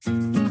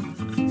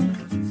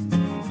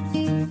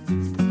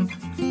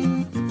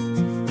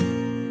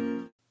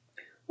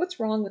what's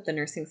wrong with the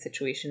nursing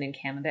situation in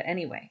Canada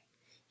anyway?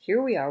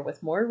 Here we are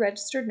with more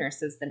registered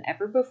nurses than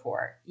ever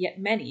before, yet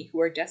many who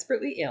are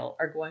desperately ill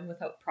are going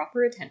without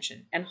proper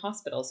attention, and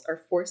hospitals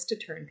are forced to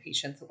turn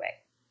patients away.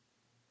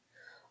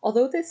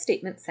 Although this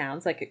statement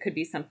sounds like it could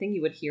be something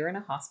you would hear in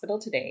a hospital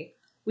today,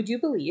 would you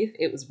believe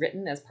it was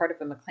written as part of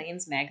a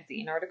Maclean's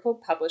magazine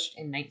article published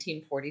in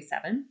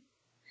 1947?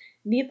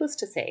 Needless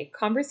to say,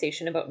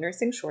 conversation about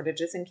nursing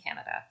shortages in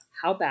Canada,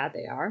 how bad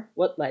they are,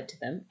 what led to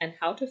them, and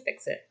how to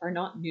fix it are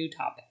not new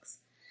topics.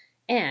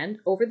 And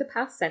over the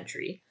past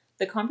century,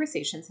 the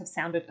conversations have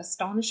sounded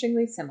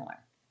astonishingly similar.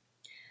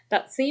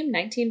 That same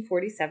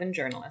 1947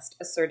 journalist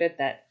asserted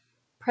that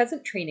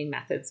present training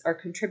methods are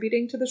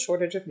contributing to the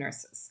shortage of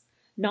nurses,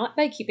 not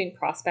by keeping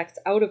prospects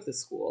out of the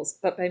schools,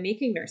 but by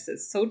making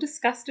nurses so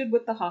disgusted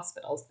with the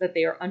hospitals that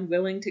they are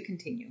unwilling to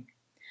continue.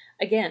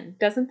 Again,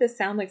 doesn't this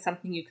sound like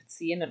something you could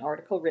see in an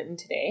article written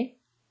today?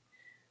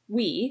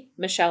 We,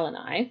 Michelle and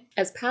I,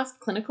 as past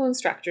clinical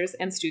instructors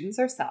and students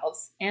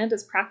ourselves, and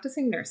as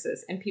practicing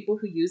nurses and people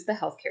who use the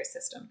healthcare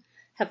system,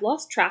 have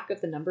lost track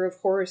of the number of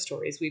horror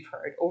stories we've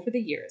heard over the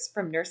years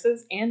from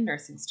nurses and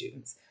nursing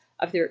students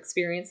of their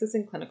experiences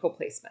in clinical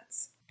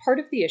placements. Part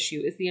of the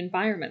issue is the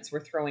environments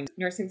we're throwing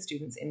nursing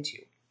students into,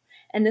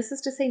 and this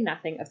is to say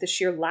nothing of the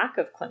sheer lack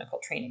of clinical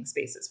training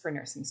spaces for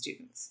nursing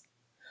students.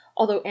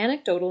 Although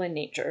anecdotal in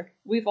nature,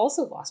 we've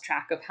also lost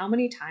track of how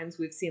many times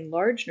we've seen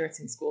large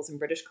nursing schools in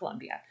British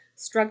Columbia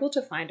struggle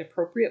to find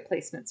appropriate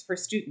placements for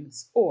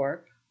students,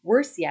 or,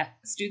 worse yet,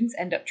 students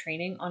end up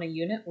training on a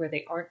unit where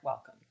they aren't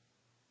welcome.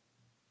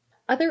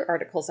 Other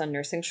articles on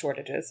nursing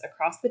shortages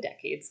across the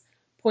decades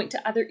point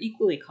to other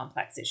equally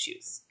complex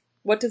issues.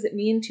 What does it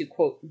mean to,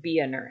 quote, be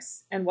a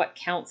nurse, and what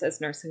counts as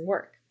nursing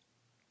work?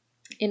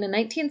 In a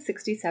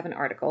 1967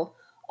 article,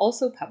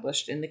 also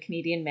published in the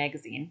Canadian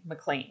magazine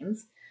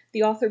Maclean's,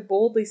 the author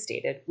boldly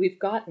stated, "We've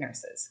got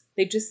nurses.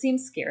 They just seem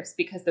scarce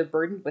because they're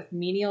burdened with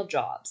menial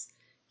jobs,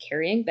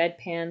 carrying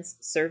bedpans,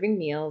 serving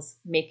meals,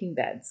 making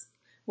beds,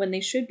 when they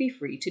should be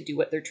free to do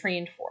what they're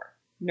trained for,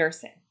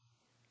 nursing."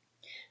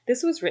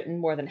 This was written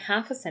more than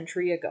half a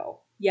century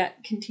ago,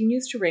 yet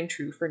continues to ring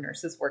true for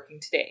nurses working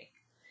today.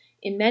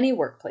 In many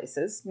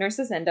workplaces,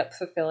 nurses end up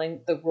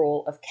fulfilling the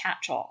role of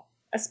catch-all,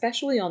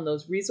 especially on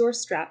those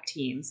resource-strapped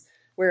teams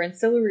where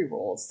ancillary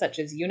roles such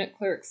as unit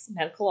clerks,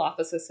 medical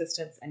office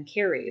assistants, and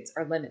care aides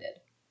are limited.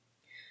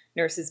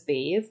 Nurses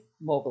bathe,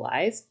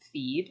 mobilize,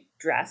 feed,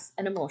 dress,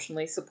 and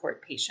emotionally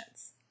support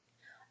patients.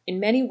 In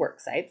many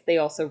work sites, they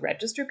also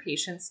register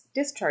patients,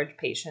 discharge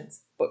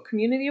patients, book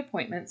community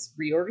appointments,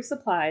 reorder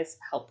supplies,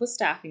 help with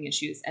staffing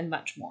issues, and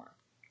much more.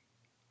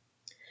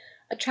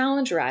 A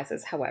challenge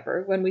arises,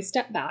 however, when we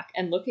step back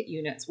and look at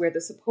units where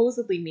the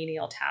supposedly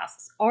menial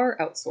tasks are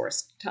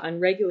outsourced to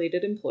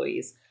unregulated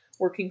employees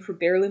working for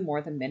barely more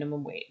than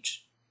minimum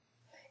wage.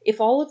 If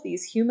all of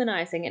these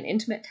humanizing and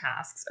intimate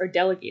tasks are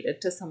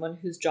delegated to someone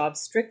whose job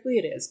strictly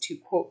it is to,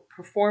 quote,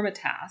 perform a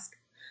task,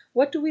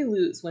 what do we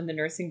lose when the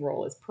nursing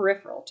role is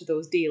peripheral to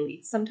those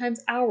daily,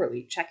 sometimes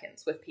hourly,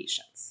 check-ins with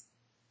patients?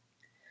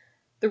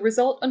 The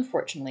result,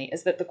 unfortunately,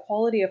 is that the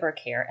quality of our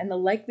care and the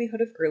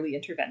likelihood of early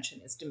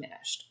intervention is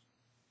diminished.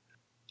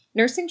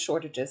 Nursing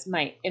shortages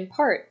might, in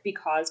part, be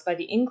caused by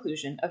the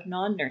inclusion of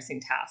non-nursing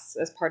tasks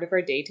as part of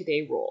our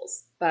day-to-day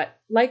roles, but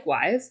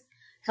likewise,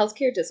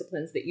 healthcare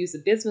disciplines that use a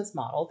business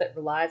model that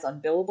relies on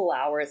billable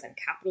hours and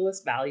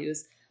capitalist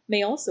values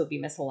may also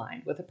be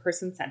misaligned with a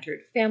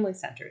person-centered,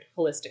 family-centered,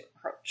 holistic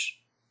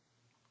approach.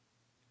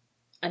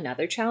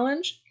 Another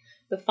challenge?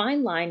 The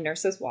fine line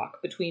nurses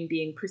walk between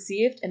being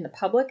perceived in the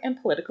public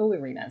and political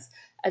arenas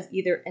as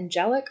either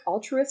angelic,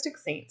 altruistic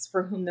saints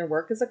for whom their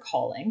work is a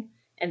calling,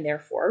 and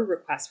therefore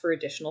requests for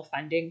additional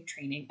funding,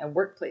 training, and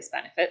workplace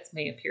benefits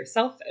may appear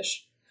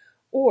selfish,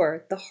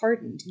 or the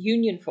hardened,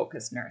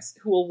 union-focused nurse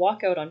who will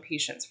walk out on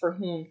patients for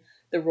whom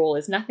the role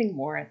is nothing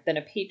more than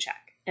a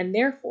paycheck, and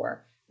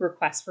therefore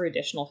requests for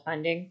additional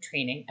funding,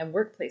 training, and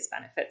workplace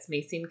benefits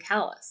may seem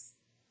callous.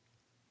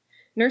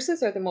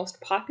 Nurses are the most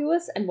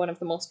populous and one of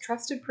the most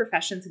trusted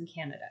professions in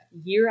Canada,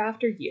 year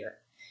after year,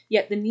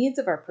 yet the needs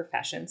of our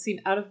profession seem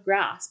out of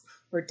grasp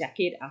for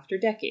decade after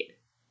decade.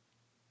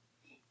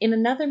 In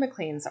another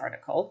Maclean's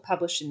article,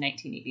 published in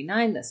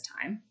 1989 this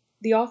time,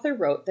 the author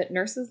wrote that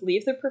nurses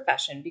leave the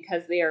profession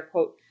because they are,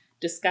 quote,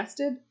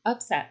 disgusted,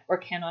 upset, or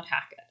cannot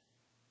hack it.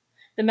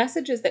 The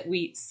message is that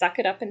we suck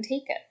it up and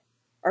take it.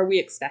 Are we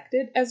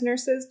expected as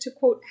nurses to,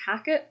 quote,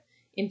 hack it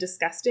in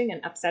disgusting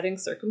and upsetting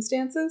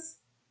circumstances?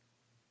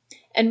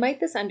 And might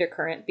this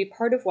undercurrent be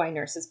part of why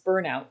nurses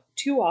burn out,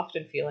 too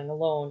often feeling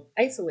alone,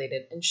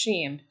 isolated, and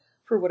shamed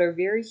for what are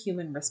very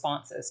human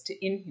responses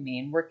to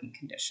inhumane working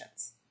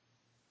conditions?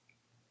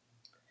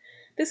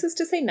 This is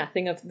to say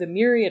nothing of the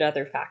myriad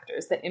other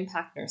factors that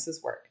impact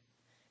nurses' work,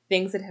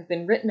 things that have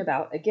been written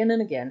about again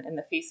and again in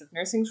the face of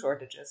nursing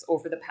shortages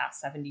over the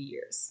past 70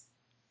 years.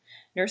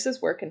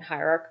 Nurses work in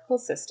hierarchical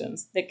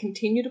systems that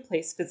continue to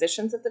place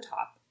physicians at the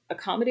top,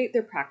 accommodate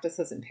their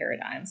practices and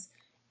paradigms,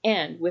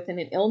 and within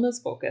an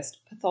illness-focused,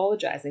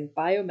 pathologizing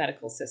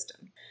biomedical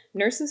system,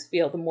 nurses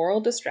feel the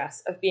moral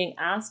distress of being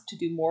asked to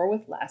do more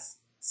with less,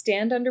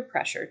 stand under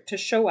pressure to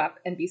show up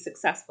and be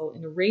successful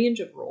in a range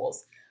of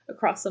roles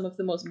across some of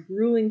the most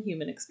grueling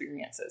human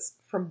experiences,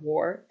 from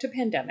war to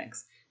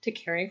pandemics to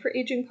caring for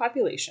aging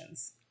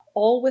populations,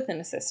 all within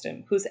a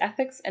system whose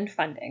ethics and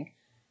funding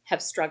have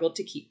struggled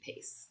to keep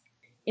pace.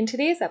 In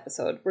today's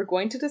episode, we're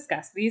going to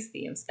discuss these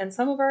themes and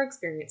some of our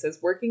experiences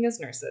working as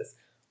nurses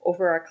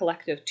over our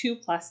collective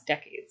 2+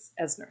 decades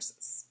as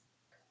nurses.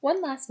 One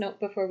last note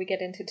before we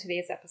get into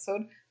today's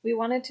episode, we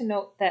wanted to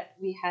note that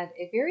we had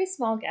a very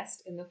small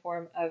guest in the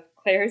form of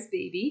Claire's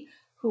baby,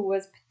 who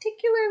was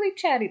particularly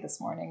chatty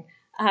this morning.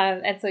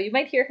 And so you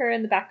might hear her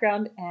in the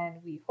background, and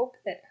we hope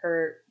that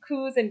her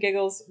coos and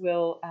giggles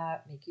will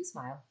make you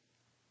smile.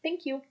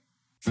 Thank you.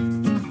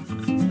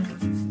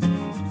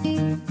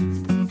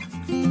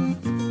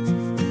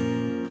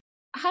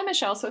 Hi,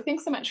 Michelle. So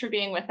thanks so much for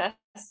being with us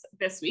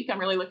this week. I'm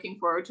really looking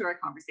forward to our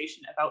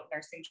conversation about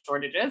nursing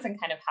shortages and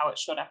kind of how it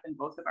showed up in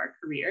both of our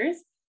careers.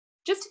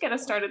 Just to get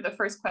us started, the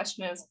first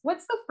question is,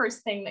 what's the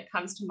first thing that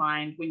comes to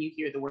mind when you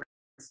hear the word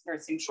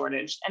nursing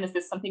shortage? And is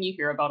this something you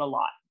hear about a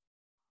lot?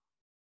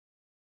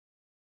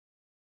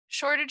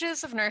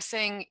 Shortages of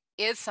nursing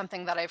is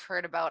something that I've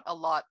heard about a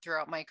lot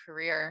throughout my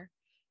career.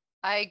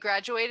 I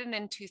graduated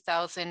in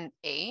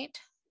 2008.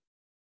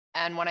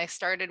 And when I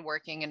started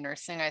working in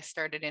nursing, I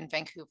started in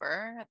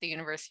Vancouver at the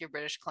University of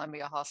British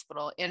Columbia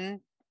Hospital in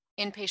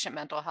inpatient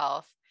mental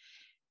health.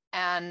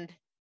 And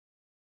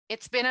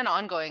it's been an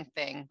ongoing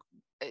thing.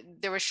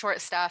 There was short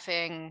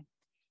staffing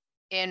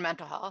in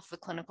mental health, the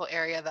clinical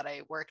area that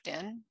I worked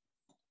in,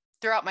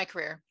 throughout my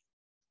career.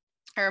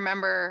 I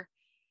remember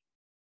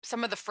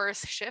some of the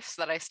first shifts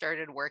that I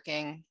started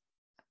working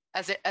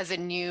as a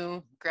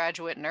new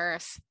graduate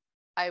nurse.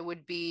 I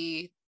would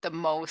be the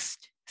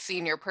most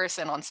senior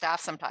person on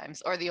staff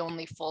sometimes, or the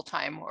only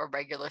full-time or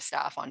regular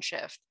staff on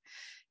shift,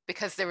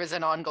 because there was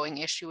an ongoing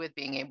issue with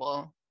being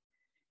able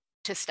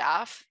to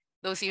staff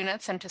those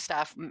units and to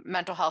staff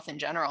mental health in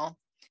general.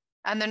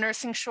 And the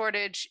nursing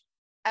shortage,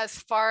 as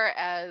far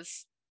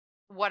as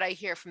what I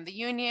hear from the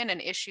union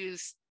and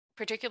issues,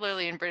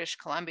 particularly in British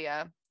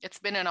Columbia, it's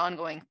been an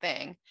ongoing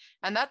thing.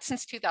 And that's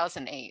since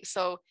 2008.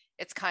 So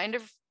it's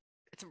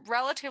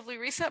relatively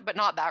recent, but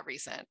not that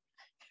recent,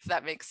 if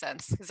that makes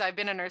sense, because I've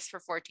been a nurse for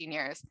 14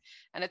 years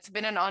and it's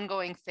been an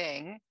ongoing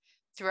thing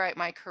throughout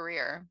my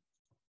career.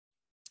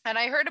 And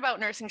I heard about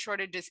nursing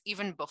shortages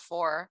even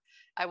before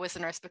I was a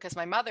nurse, because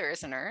my mother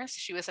is a nurse.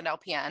 She was an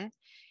LPN,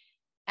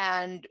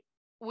 and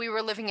we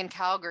were living in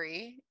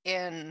Calgary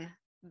in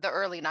the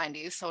early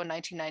 90s. So in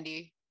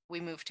 1990,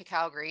 we moved to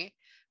Calgary,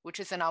 which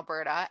is in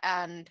Alberta.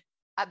 And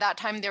at that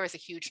time, there was a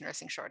huge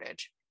nursing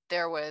shortage.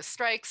 There was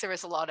strikes. There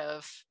was a lot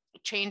of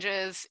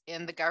changes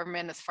in the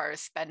government as far as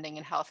spending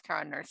in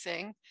healthcare on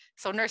nursing.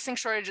 So nursing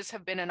shortages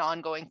have been an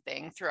ongoing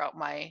thing throughout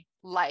my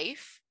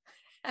life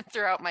and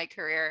throughout my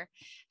career.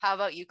 How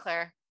about you,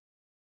 Claire?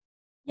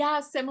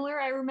 Yeah, similar.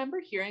 I remember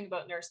hearing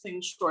about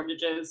nursing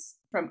shortages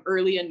from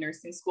early in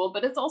nursing school,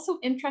 but it's also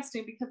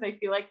interesting because I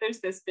feel like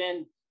there's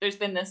been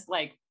this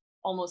like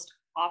almost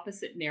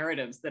opposite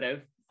narratives that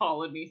have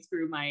followed me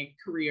through my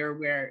career,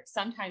 where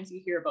sometimes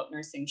you hear about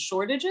nursing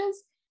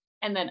shortages,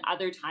 and then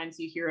other times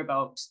you hear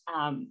about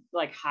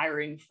like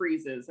hiring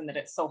freezes and that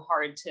it's so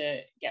hard to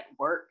get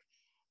work.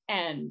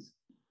 And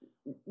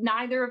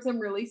neither of them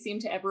really seem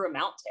to ever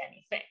amount to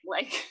anything.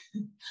 Like,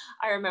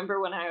 I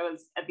remember when I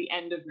was at the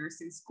end of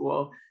nursing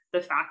school, the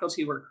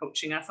faculty were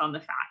coaching us on the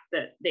fact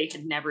that they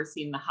had never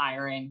seen the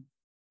hiring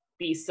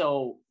be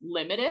so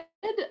limited.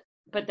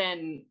 But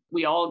then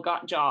we all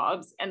got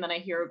jobs, and then I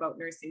hear about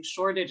nursing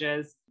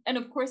shortages. And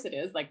of course it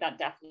is like that.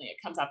 Definitely it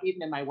comes up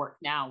even in my work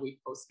now. We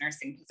post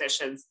nursing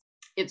positions.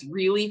 It's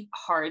really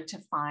hard to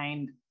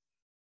find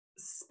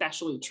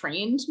specially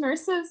trained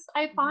nurses,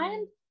 I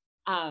find.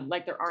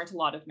 Like there aren't a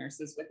lot of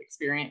nurses with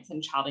experience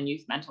in child and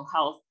youth mental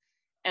health.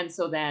 And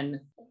so then,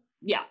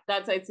 yeah,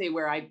 that's, I'd say,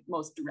 where I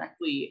most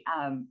directly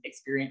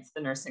experienced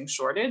the nursing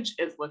shortage,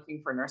 is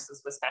looking for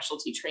nurses with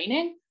specialty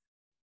training.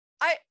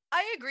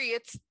 I agree.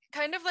 It's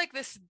kind of like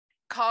this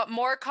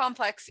more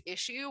complex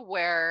issue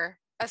where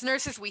as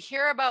nurses, we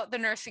hear about the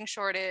nursing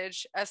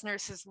shortage. As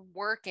nurses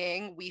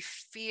working, we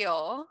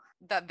feel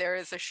that there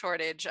is a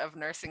shortage of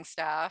nursing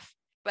staff,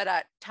 but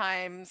at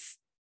times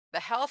the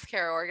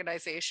healthcare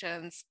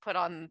organizations put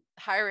on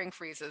hiring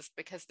freezes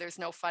because there's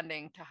no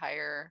funding to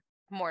hire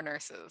more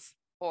nurses,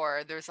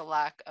 or there's a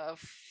lack of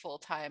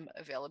full-time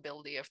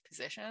availability of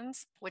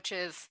positions, which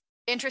is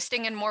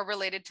interesting and more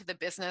related to the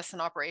business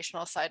and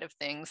operational side of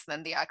things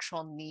than the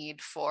actual need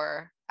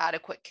for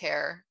adequate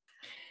care.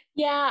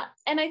 Yeah.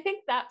 And I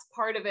think that's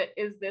part of it,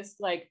 is this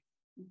like,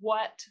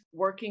 what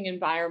working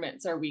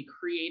environments are we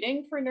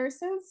creating for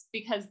nurses?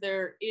 Because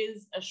there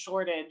is a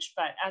shortage,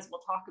 but as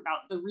we'll talk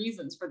about, the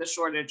reasons for the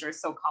shortage are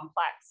so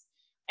complex.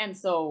 And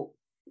so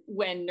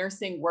when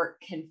nursing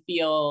work can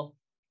feel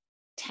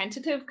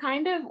tentative,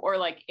 kind of, or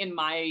like in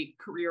my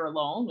career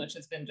alone, which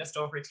has been just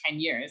over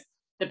 10 years,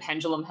 the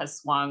pendulum has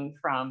swung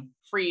from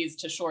freeze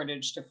to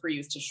shortage to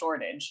freeze to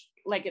shortage.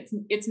 Like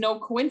it's no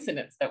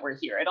coincidence that we're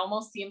here. It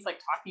almost seems like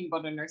talking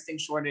about a nursing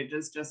shortage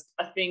is just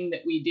a thing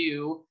that we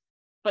do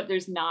but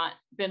there's not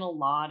been a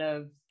lot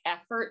of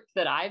effort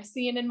that I've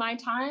seen in my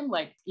time,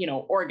 like,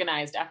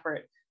 organized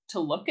effort to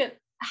look at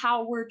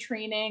how we're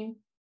training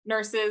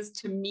nurses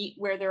to meet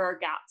where there are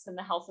gaps in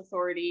the health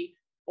authority,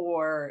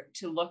 or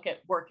to look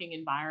at working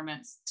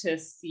environments to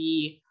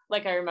see,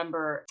 like, I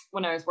remember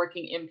when I was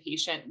working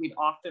inpatient, we'd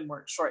often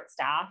work short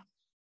staff,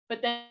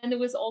 but then there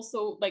was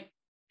also, like,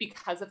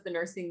 because of the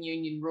nursing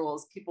union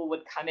rules, people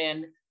would come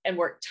in and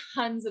work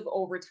tons of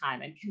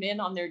overtime and come in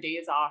on their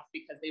days off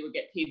because they would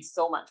get paid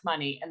so much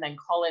money, and then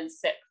call in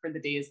sick for the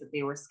days that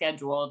they were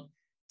scheduled.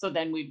 So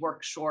then we'd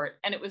work short.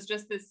 And it was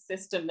just this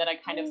system that I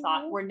kind of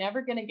thought, we're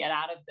never going to get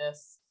out of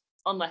this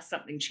unless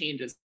something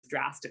changes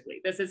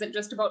drastically. This isn't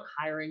just about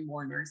hiring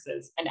more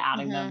nurses and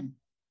adding them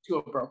to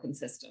a broken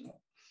system.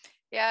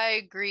 Yeah, I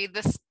agree.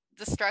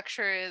 The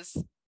structure is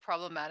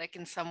problematic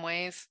in some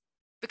ways,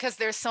 because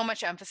there's so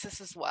much emphasis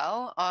as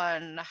well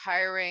on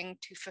hiring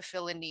to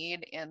fulfill a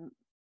need in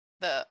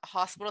the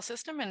hospital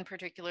system, and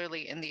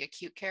particularly in the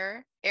acute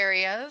care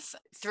areas.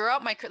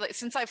 Throughout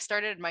since I've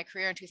started my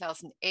career in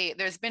 2008,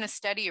 there's been a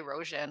steady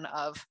erosion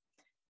of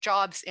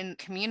jobs in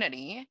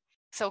community.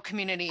 So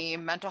community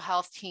mental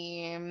health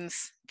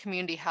teams,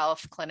 community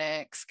health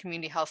clinics,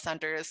 community health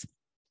centers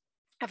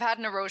have had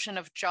an erosion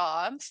of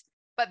jobs.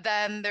 But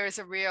then there's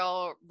a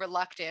real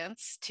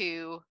reluctance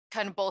to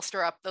kind of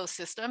bolster up those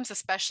systems,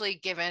 especially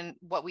given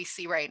what we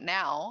see right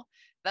now,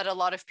 that a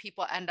lot of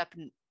people end up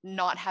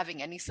not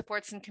having any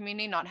supports in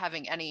community, not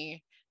having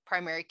any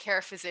primary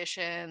care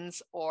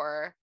physicians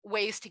or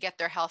ways to get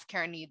their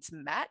healthcare needs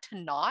met,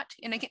 not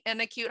in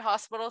an acute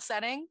hospital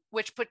setting,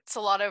 which puts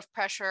a lot of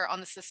pressure on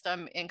the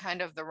system in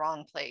kind of the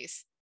wrong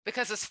place.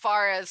 Because as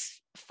far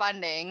as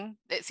funding,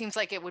 it seems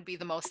like it would be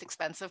the most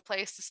expensive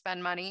place to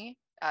spend money,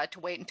 to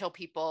wait until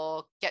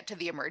people get to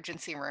the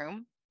emergency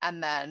room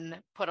and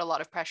then put a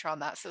lot of pressure on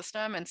that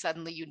system. And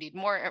suddenly you need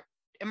more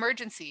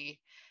emergency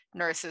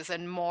nurses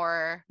and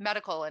more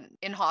medical and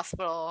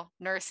in-hospital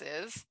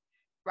nurses,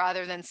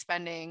 rather than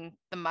spending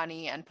the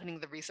money and putting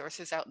the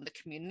resources out in the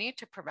community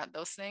to prevent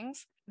those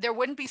things. There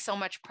wouldn't be so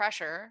much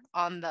pressure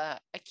on the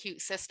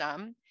acute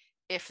system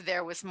if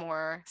there was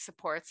more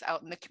supports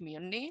out in the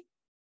community,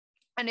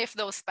 and if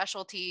those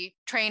specialty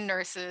trained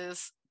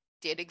nurses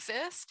did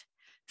exist.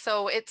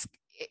 So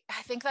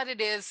I think that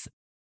it is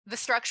the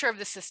structure of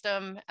the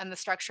system and the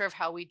structure of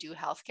how we do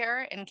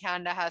healthcare in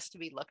Canada has to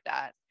be looked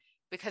at,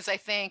 because I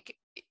think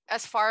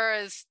as far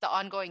as the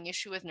ongoing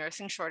issue with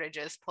nursing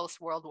shortages post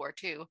World War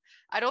II,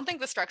 I don't think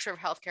the structure of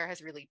healthcare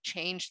has really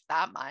changed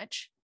that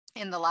much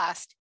in the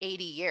last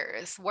 80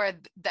 years, where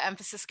the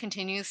emphasis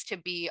continues to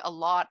be a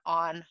lot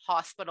on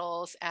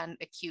hospitals and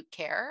acute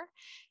care,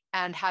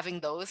 and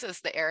having those as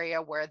the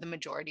area where the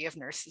majority of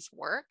nurses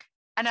work.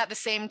 And at the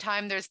same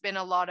time, there's been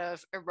a lot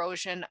of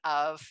erosion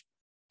of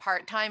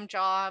part-time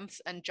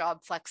jobs and job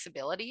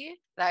flexibility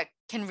that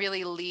can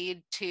really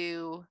lead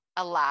to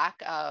a lack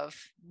of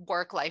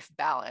work-life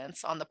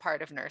balance on the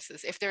part of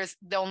nurses. If there's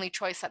the only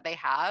choice that they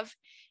have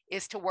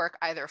is to work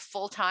either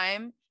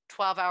full-time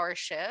 12-hour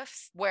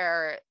shifts,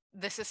 where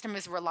the system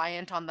is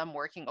reliant on them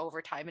working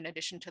overtime in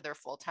addition to their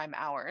full-time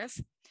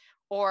hours,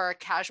 or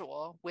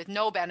casual with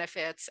no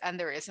benefits, and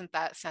there isn't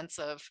that sense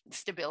of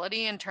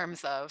stability in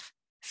terms of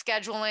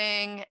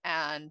scheduling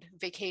and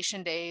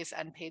vacation days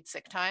and paid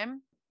sick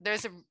time.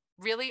 There's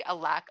really a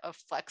lack of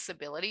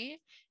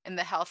flexibility in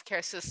the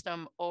healthcare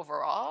system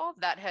overall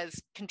that has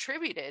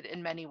contributed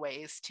in many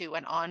ways to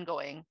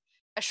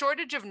a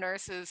shortage of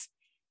nurses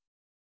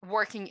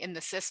working in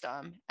the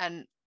system,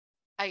 and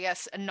I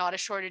guess not a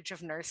shortage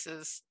of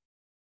nurses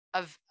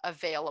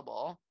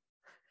available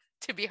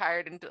to be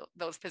hired into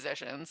those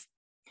positions.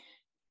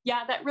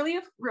 Yeah, that really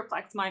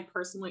reflects my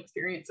personal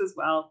experience as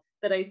well,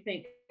 that I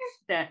think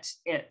that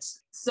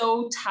it's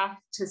so tough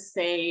to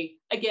say,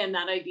 again,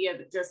 that idea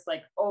that just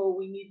like, oh,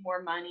 we need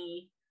more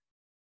money,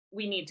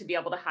 we need to be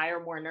able to hire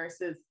more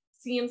nurses,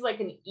 seems like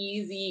an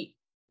easy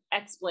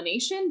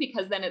explanation,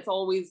 because then it's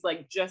always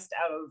like just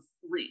out of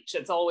reach.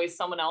 It's always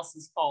someone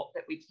else's fault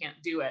that we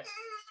can't do it,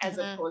 as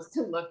opposed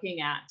to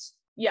looking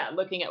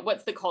at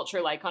what's the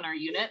culture like on our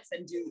units,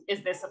 and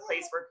is this a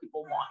place where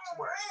people want to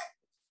work?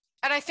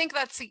 And I think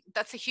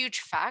that's a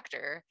huge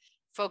factor,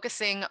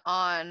 focusing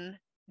on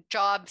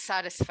job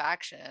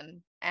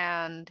satisfaction.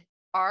 And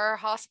our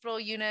hospital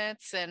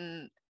units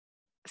and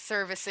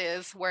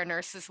services where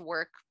nurses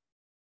work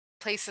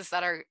places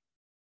that are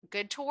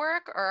good to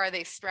work, or are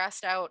they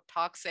stressed out,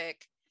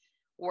 toxic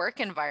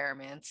work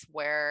environments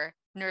where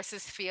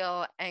nurses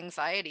feel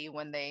anxiety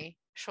when they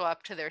show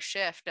up to their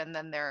shift, and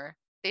then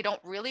they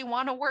don't really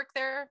want to work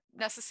there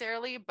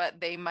necessarily, but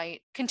they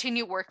might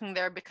continue working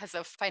there because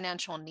of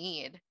financial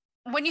need?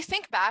 When you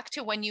think back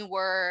to when you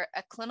were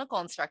a clinical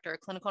instructor, a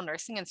clinical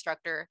nursing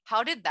instructor,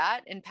 how did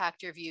that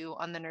impact your view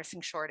on the nursing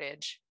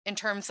shortage in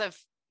terms of,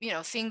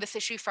 seeing this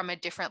issue from a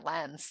different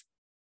lens?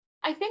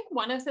 I think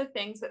one of the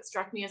things that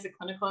struck me as a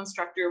clinical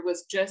instructor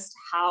was just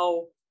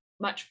how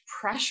much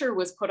pressure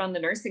was put on the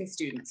nursing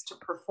students to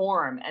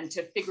perform and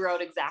to figure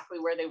out exactly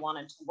where they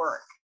wanted to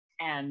work.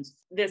 And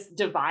this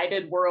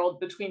divided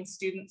world between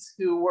students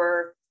who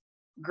were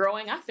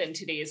growing up in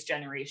today's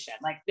generation.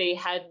 Like they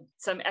had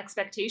some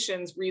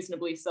expectations,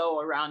 reasonably so,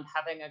 around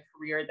having a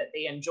career that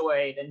they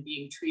enjoyed and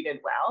being treated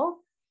well.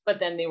 But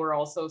then they were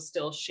also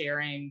still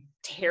sharing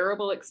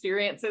terrible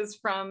experiences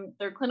from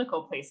their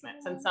clinical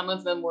placements. And some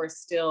of them were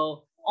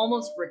still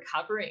almost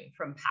recovering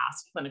from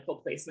past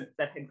clinical placements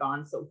that had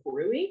gone so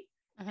poorly.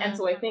 And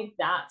so I think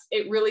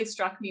it really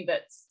struck me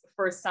that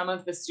for some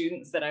of the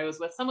students that I was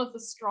with, some of the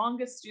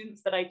strongest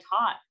students that I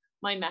taught,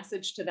 my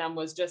message to them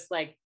was just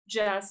like,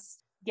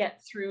 just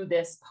get through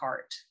this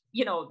part,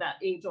 that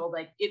age old,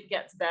 like it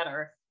gets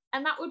better.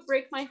 And that would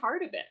break my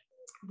heart a bit.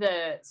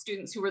 The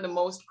students who were the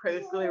most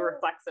critically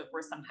reflexive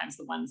were sometimes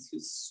the ones who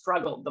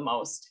struggled the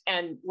most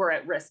and were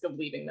at risk of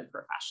leaving the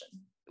profession.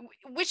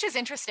 Which is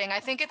interesting. I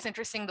think it's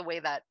interesting the way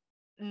that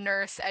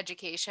nurse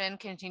education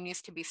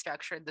continues to be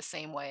structured the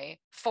same way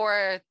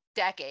for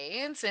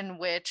decades, in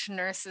which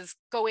nurses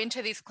go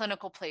into these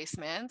clinical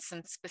placements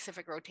and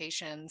specific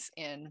rotations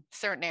in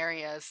certain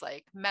areas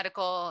like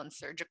medical and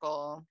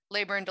surgical,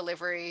 labor and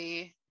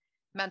delivery,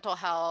 mental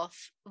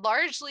health,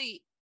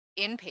 largely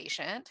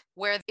inpatient,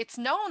 where it's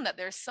known that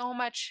there's so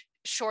much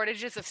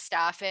shortages of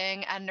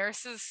staffing and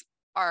nurses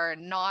are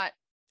not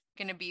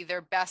going to be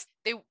their best.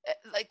 They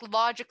like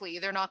logically,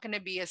 they're not going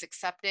to be as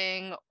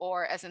accepting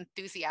or as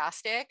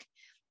enthusiastic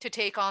to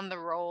take on the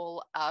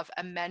role of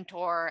a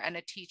mentor and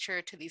a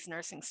teacher to these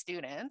nursing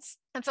students.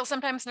 And so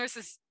sometimes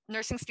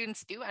nursing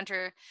students do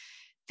enter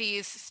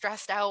these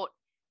stressed out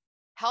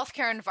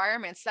healthcare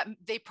environments that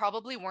they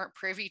probably weren't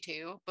privy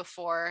to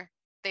before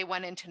they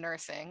went into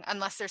nursing,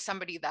 unless there's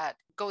somebody that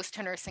goes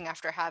to nursing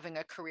after having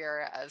a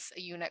career as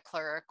a unit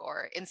clerk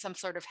or in some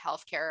sort of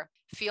healthcare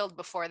field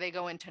before they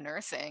go into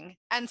nursing.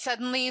 And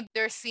suddenly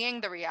they're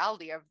seeing the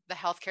reality of the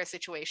healthcare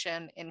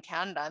situation in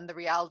Canada and the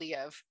reality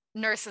of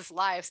nurses'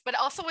 lives. But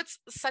also it's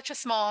such a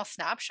small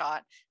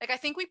snapshot. Like I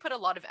think we put a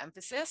lot of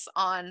emphasis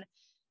on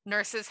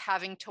nurses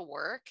having to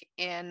work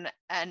in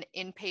an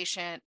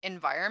inpatient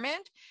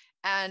environment,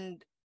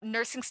 and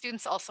nursing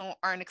students also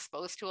aren't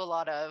exposed to a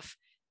lot of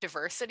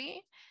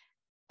diversity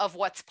of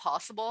what's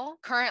possible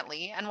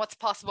currently and what's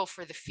possible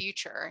for the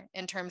future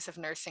in terms of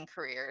nursing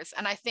careers.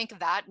 And I think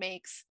that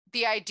makes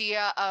the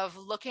idea of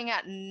looking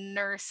at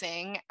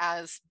nursing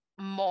as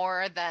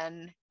more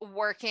than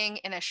working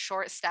in a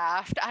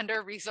short-staffed,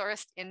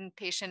 under-resourced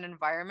inpatient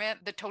environment,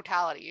 the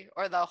totality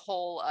or the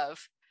whole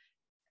of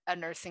a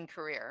nursing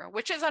career,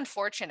 which is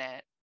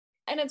unfortunate.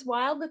 And it's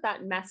wild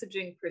that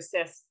messaging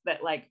persists,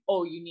 that like,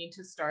 oh, you need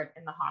to start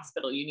in the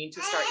hospital, you need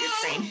to start your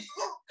training.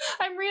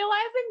 I'm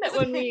realizing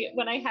that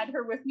when I had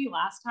her with me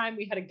last time,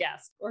 we had a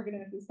guest.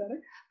 Organize this better.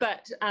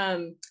 But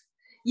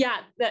yeah,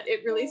 that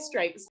it really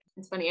strikes.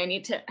 It's funny. I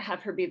need to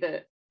have her be all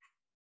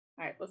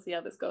right, we'll see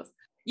how this goes.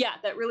 Yeah,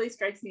 that really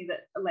strikes me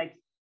that like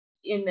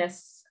in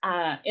this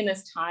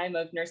time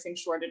of nursing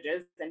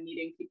shortages and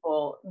needing,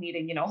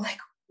 like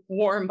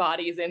warm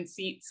bodies in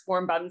seats,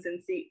 warm bums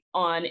in seats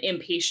on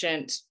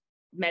inpatient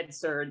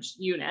med-surg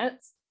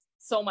units,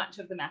 so much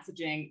of the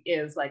messaging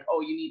is like,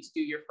 oh, you need to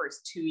do your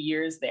first 2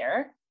 years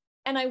there.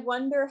 And I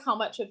wonder how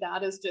much of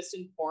that is just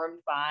informed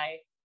by,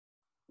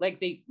 like,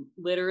 they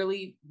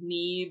literally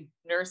need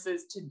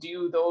nurses to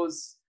do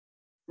those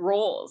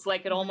roles.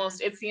 Like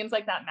it seems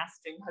like that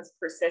messaging has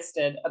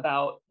persisted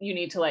about you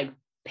need to like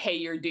pay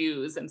your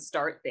dues and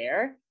start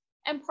there.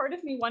 And part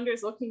of me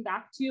wonders, looking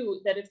back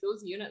too, that if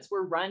those units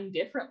were run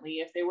differently,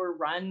 if they were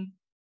run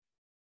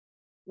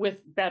with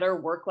better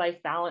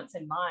work-life balance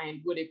in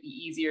mind, would it be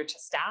easier to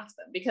staff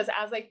them? Because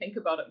as I think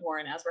about it more,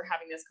 and as we're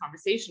having this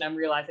conversation, I'm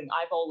realizing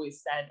I've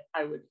always said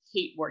I would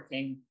hate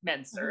working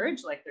med-surg.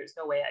 Like there's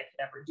no way I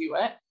could ever do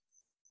it.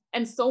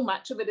 And so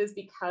much of it is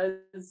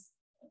because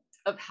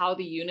of how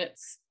the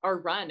units are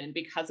run and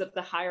because of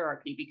the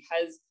hierarchy,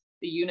 because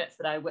the units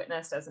that I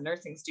witnessed as a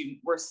nursing student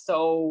were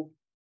so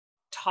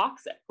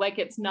toxic. Like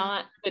it's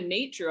not the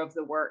nature of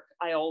the work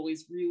I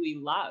always really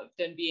loved,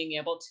 and being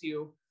able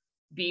to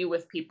be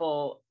with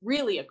people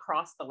really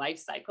across the life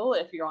cycle.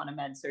 If you're on a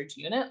med-surg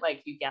unit,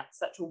 like you get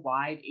such a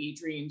wide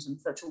age range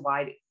and such a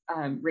wide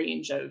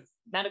range of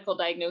medical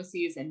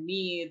diagnoses and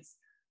needs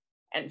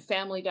and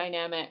family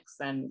dynamics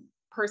and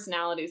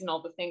personalities and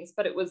all the things.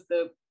 But it was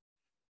the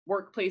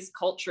workplace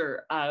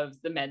culture of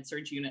the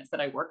med-surg units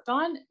that I worked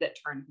on that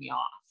turned me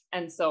off.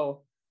 And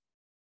so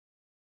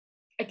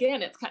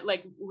again, it's kind of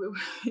like,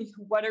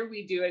 what are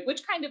we doing?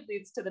 Which kind of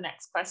leads to the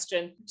next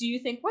question. Do you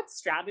think what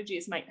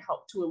strategies might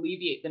help to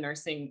alleviate the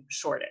nursing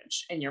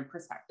shortage in your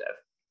perspective?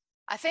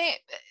 I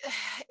think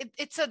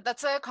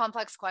that's a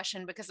complex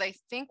question, because I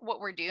think what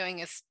we're doing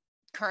is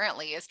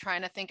currently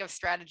trying to think of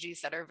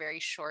strategies that are very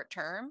short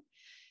term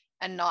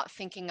and not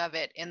thinking of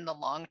it in the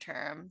long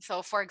term.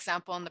 So for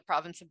example, in the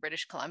province of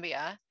British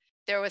Columbia,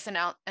 there was an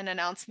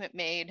announcement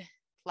made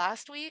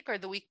last week or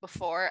the week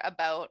before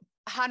about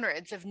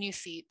hundreds of new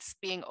seats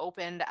being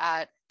opened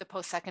at the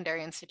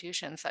post-secondary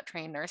institutions that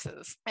train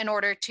nurses in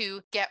order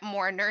to get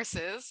more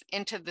nurses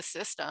into the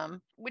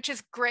system, which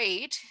is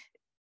great,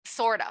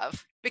 sort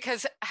of,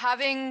 because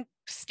having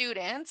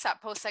students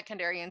at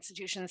post-secondary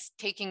institutions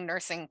taking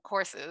nursing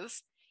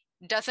courses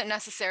doesn't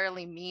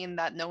necessarily mean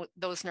that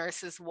those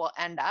nurses will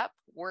end up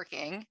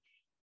working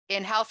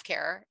in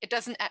healthcare. It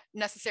doesn't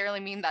necessarily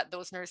mean that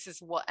those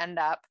nurses will end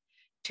up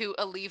to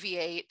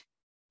alleviate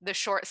the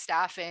short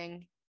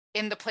staffing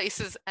in the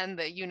places and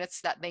the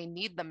units that they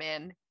need them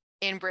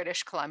in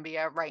British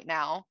Columbia right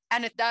now.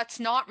 And that's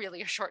not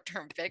really a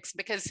short-term fix,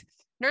 because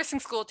nursing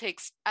school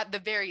takes at the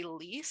very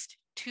least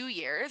 2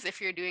 years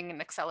if you're doing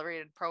an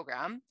accelerated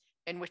program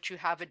in which you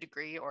have a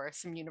degree or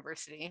some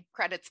university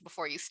credits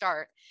before you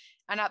start,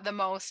 and at the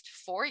most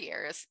 4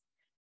 years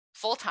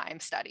full-time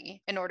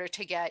study in order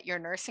to get your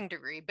nursing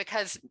degree,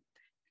 because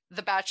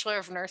the Bachelor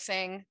of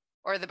Nursing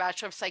or the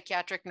Bachelor of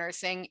Psychiatric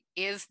Nursing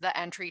is the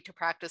entry to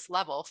practice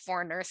level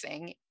for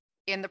nursing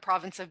in the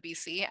province of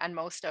BC and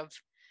most of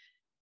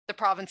the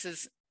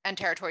provinces and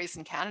territories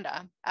in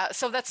Canada.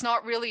 So that's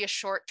not really a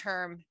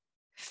short-term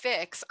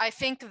fix. I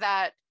think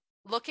that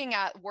looking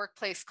at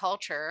workplace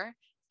culture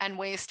and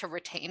ways to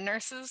retain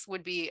nurses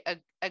would be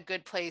a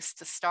good place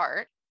to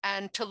start,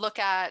 and to look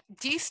at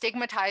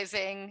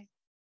destigmatizing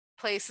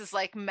places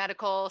like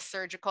medical,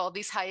 surgical,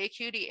 these high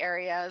acuity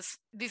areas,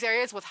 these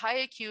areas with high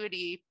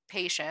acuity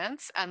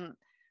patients, and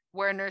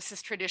where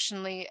nurses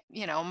traditionally,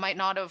 might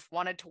not have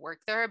wanted to work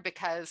there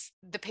because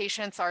the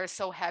patients are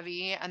so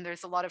heavy and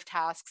there's a lot of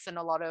tasks and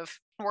a lot of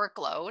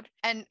workload,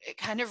 and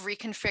kind of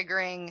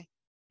reconfiguring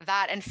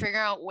that and figuring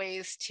out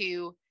ways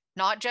to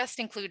not just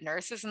include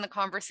nurses in the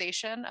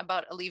conversation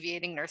about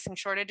alleviating nursing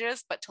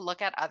shortages, but to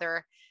look at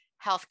other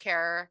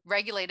healthcare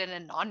regulated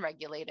and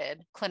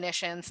non-regulated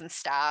clinicians and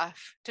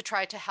staff to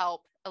try to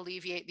help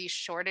alleviate these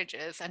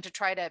shortages and to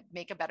try to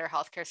make a better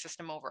healthcare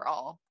system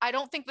overall. I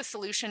don't think the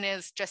solution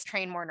is just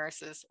train more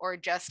nurses or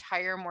just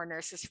hire more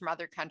nurses from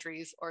other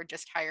countries or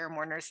just hire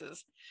more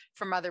nurses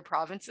from other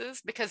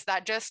provinces, because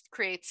that just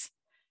creates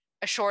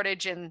a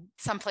shortage in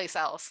someplace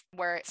else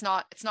where it's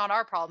not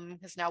our problem,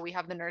 because now we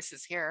have the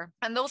nurses here.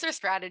 And those are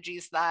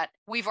strategies that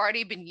we've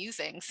already been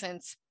using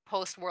since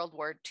post-World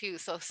War II.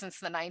 So since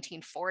the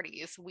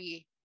 1940s,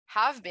 we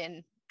have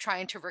been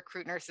trying to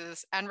recruit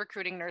nurses and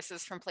recruiting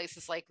nurses from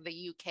places like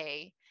the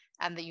UK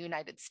and the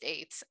United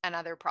States and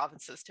other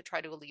provinces to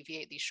try to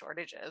alleviate these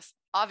shortages.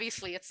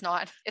 Obviously, it's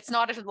not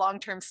a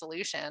long-term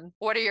solution.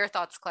 What are your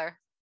thoughts, Claire?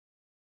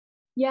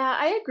 Yeah,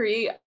 I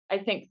agree. I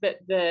think that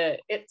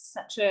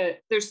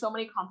there's so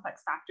many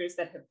complex factors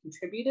that have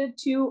contributed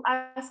to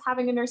us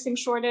having a nursing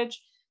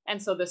shortage.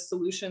 And so the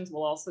solutions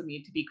will also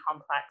need to be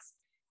complex.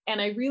 And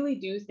I really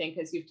do think,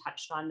 as you've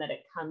touched on, that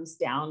it comes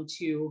down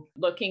to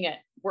looking at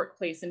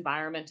workplace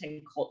environment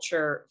and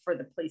culture for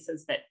the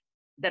places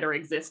that are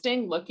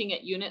existing, looking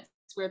at units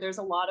where there's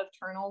a lot of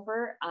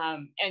turnover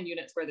and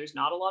units where there's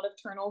not a lot of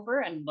turnover,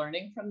 and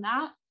learning from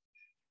that.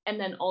 And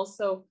then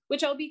also,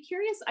 which I'll be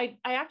curious, I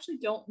actually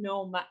don't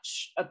know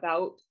much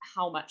about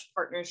how much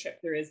partnership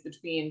there is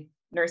between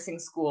nursing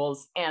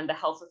schools and the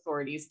health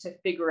authorities to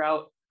figure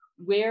out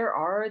where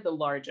are the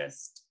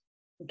largest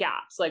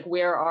gaps, like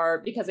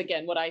because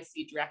again, what I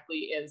see directly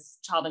is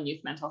child and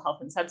youth mental health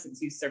and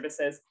substance use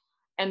services.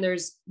 And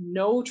there's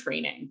no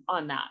training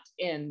on that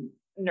in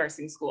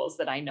nursing schools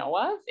that I know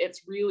of.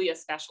 It's really a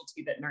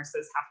specialty that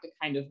nurses have to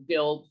kind of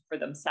build for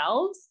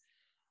themselves.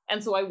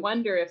 And so I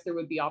wonder if there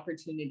would be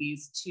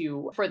opportunities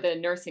for the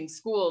nursing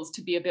schools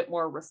to be a bit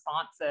more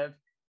responsive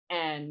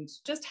and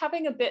just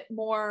having a bit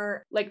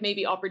more, like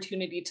maybe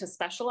opportunity to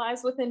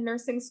specialize within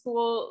nursing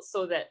school,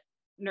 so that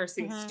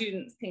nursing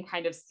students can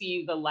kind of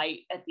see the light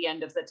at the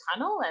end of the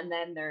tunnel. And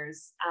then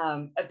there's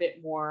a bit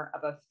more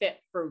of a fit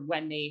for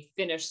when they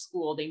finish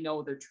school, they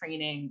know they're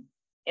training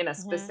in a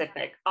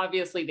specific,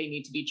 obviously they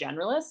need to be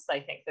generalists.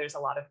 I think there's a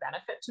lot of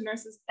benefit to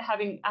nurses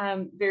having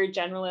very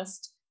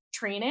generalist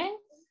training,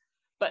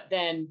 but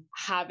then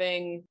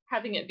having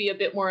it be a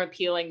bit more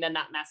appealing than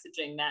that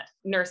messaging that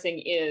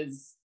nursing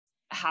is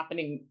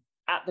happening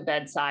at the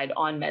bedside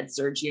on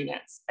med-surg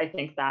units. I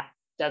think that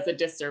does a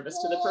disservice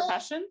to the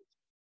profession.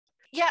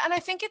 Yeah, and I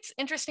think it's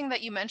interesting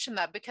that you mentioned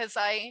that, because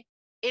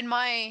in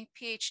my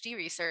PhD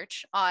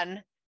research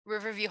on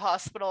Riverview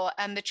Hospital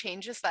and the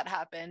changes that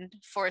happened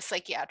for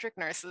psychiatric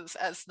nurses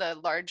as the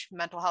large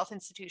mental health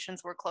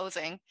institutions were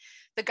closing,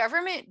 the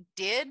government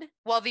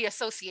the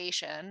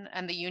association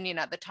and the union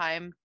at the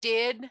time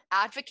did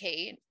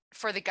advocate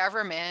for the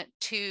government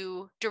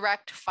to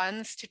direct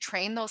funds to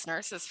train those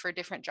nurses for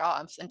different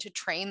jobs and to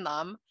train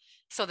them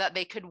so that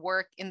they could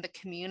work in the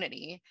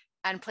community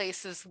and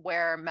places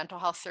where mental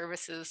health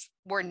services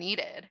were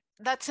needed.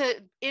 That's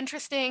an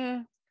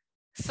interesting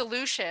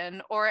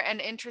solution or an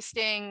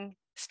interesting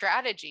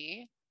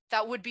strategy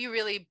that would be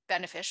really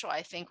beneficial,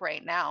 I think,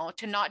 right now,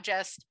 to not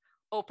just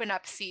open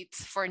up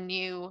seats for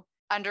new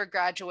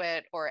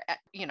undergraduate or,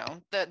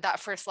 that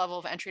first level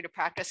of entry to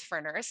practice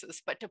for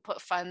nurses, but to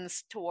put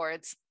funds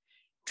towards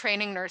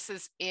training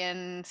nurses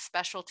in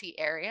specialty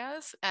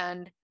areas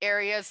and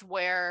areas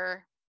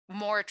where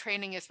more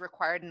training is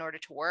required in order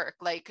to work,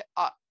 like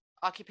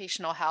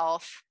occupational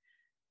health,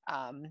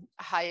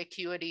 high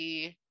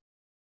acuity,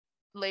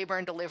 labor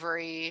and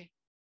delivery,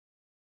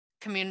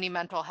 community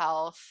mental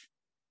health,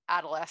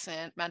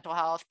 adolescent mental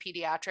health,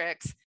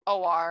 pediatrics,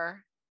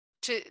 OR,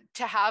 to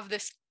have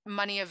this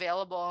money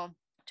available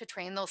to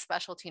train those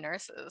specialty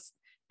nurses.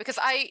 Because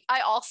I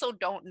also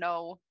don't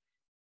know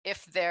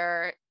if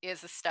there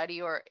is a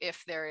study or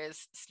if there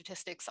is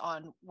statistics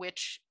on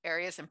which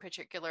areas in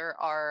particular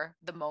are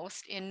the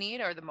most in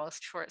need or the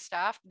most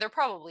short-staffed. There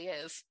probably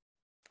is.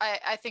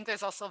 I think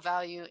there's also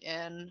value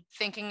in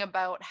thinking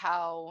about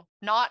how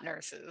not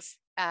nurses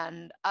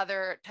and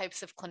other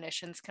types of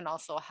clinicians can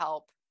also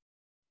help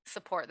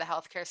support the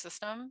healthcare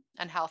system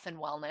and health and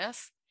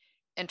wellness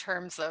in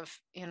terms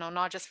of,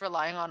 not just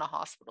relying on a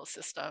hospital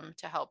system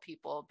to help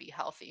people be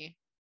healthy.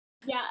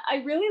 Yeah, I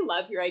really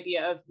love your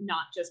idea of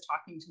not just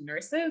talking to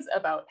nurses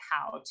about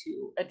how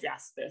to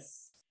address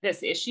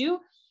this issue.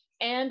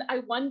 And I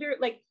wonder,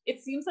 like, it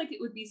seems like it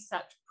would be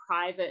such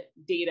private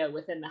data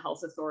within the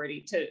health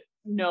authority to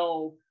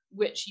know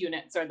which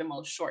units are the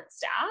most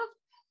short-staffed,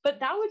 but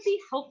that would be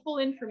helpful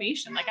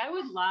information. Like, I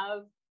would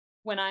love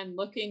when I'm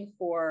looking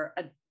for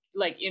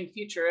like in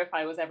future, if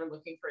I was ever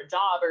looking for a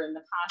job, or in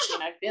the past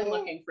when I've been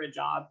looking for a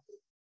job,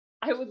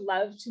 I would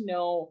love to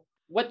know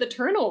what the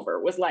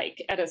turnover was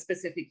like at a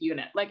specific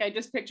unit. Like, I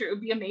just picture it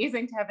would be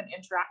amazing to have an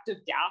interactive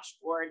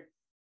dashboard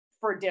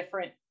for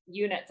different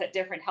units at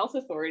different health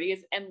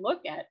authorities and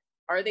look at,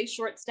 are they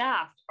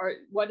short-staffed? Or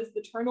what is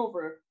the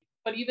turnover?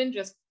 But even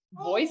just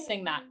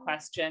voicing that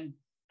question,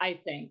 I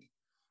think,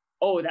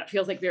 oh, that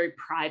feels like very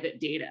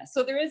private data.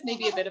 So there is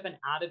maybe a bit of an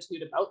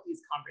attitude about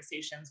these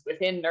conversations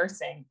within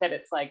nursing that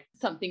it's like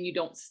something you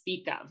don't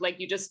speak of. Like,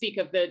 you just speak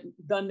of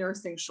the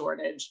nursing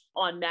shortage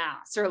en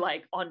masse, or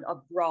like on a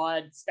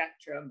broad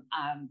spectrum.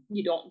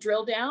 You don't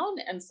drill down.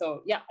 And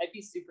so, yeah, I'd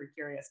be super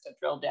curious to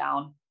drill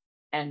down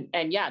and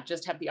yeah,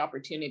 just have the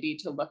opportunity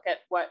to look at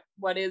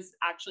what is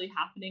actually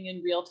happening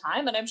in real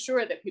time. And I'm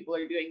sure that people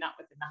are doing that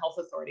within the health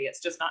authority.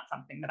 It's just not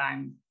something that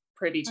I'm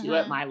privy to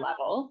at my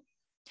level.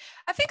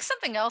 I think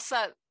something else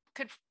that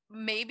could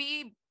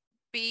maybe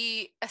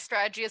be a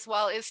strategy as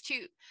well is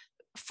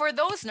for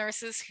those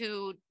nurses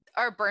who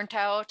are burnt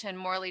out and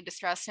morally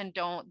distressed and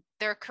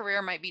their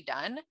career might be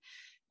done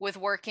with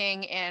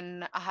working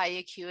in a high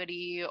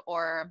acuity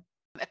or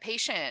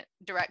a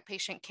direct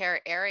patient care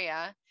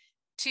area,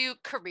 to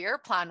career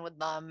plan with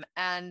them,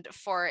 and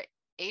for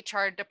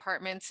HR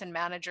departments and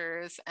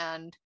managers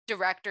and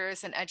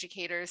directors and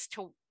educators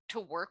to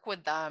work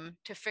with them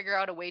to figure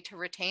out a way to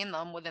retain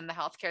them within the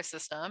healthcare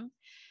system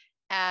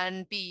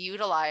and be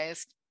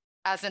utilized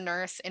as a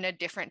nurse in a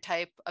different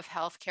type of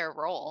healthcare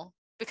role.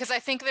 Because I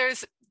think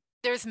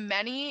there's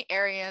many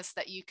areas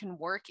that you can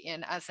work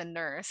in as a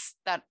nurse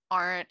that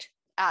aren't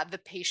at the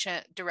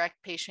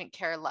direct patient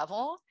care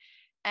level.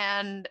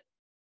 And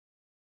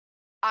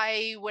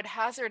I would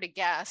hazard a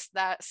guess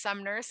that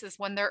some nurses,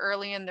 when they're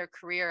early in their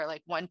career,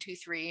 like 1, 2,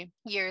 3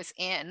 years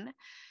in,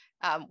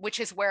 which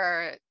is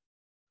where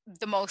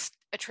the most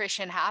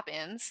attrition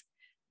happens,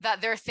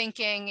 that they're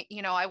thinking,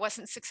 I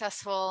wasn't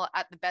successful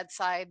at the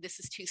bedside. This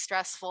is too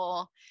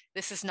stressful.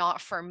 This is not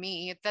for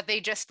me, that they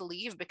just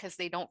leave because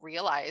they don't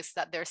realize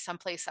that there's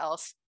someplace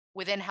else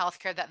within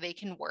healthcare that they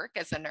can work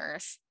as a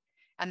nurse,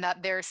 and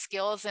that their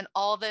skills and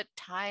all the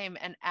time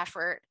and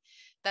effort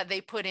that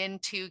they put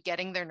into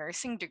getting their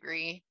nursing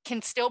degree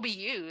can still be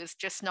used,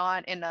 just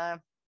not in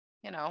a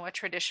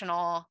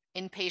traditional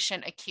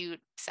inpatient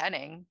acute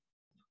setting.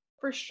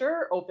 For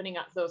sure, opening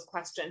up those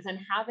questions and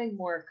having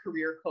more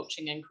career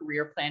coaching and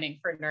career planning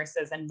for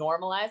nurses and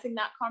normalizing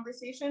that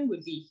conversation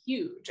would be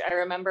huge. I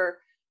remember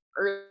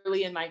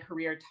early in my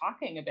career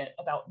talking a bit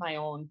about my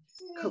own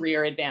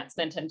career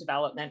advancement and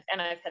development.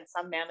 And I've had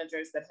some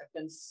managers that have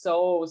been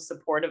so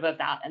supportive of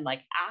that and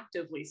like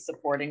actively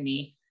supporting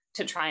me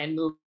to try and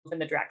move in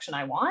the direction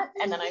I want.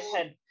 And then I've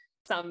had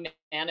some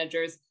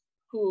managers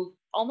who've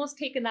almost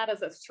taken that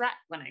as a threat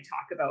when I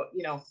talk about,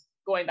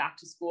 going back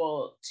to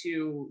school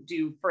to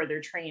do further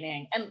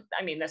training. And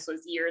I mean, this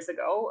was years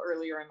ago,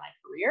 earlier in my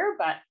career,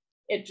 but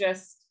it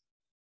just,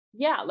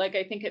 yeah, like,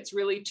 I think it's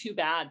really too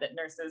bad that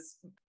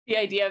the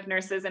idea of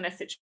nurses in a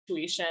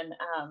situation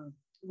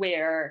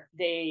where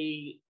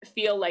they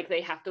feel like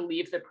they have to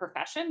leave the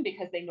profession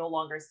because they no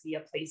longer see a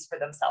place for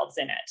themselves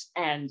in it.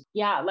 And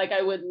yeah, like,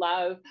 I would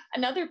love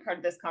another part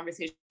of this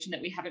conversation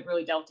that we haven't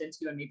really delved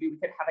into, and maybe we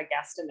could have a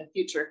guest in the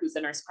future who's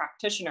a nurse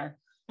practitioner,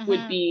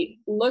 would be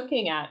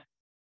looking at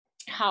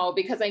how,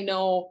 because I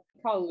know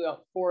probably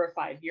about 4 or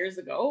 5 years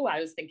ago,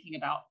 I was thinking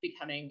about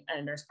becoming a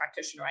nurse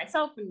practitioner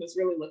myself and was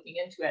really looking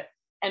into it.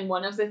 And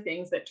one of the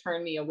things that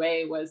turned me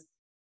away was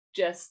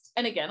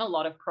and again, a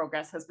lot of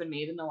progress has been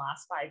made in the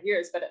last 5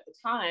 years, but at the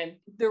time,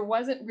 there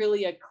wasn't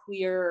really a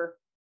clear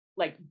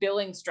like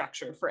billing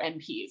structure for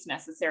NPs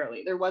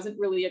necessarily. There wasn't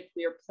really a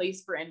clear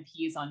place for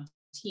NPs on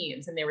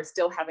teams, and they were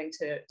still having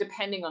to,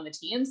 depending on the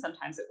team,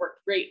 sometimes it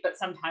worked great, but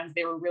sometimes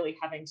they were really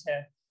having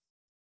to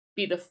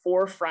be the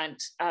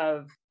forefront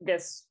of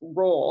this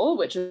role,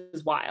 which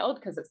is wild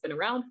because it's been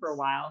around for a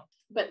while.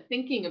 But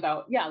thinking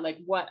about, like,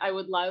 what I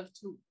would love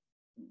to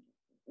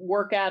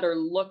work at or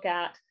look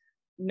at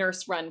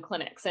nurse run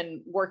clinics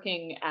and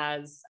working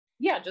as,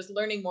 just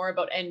learning more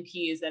about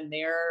NPs and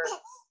their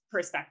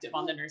perspective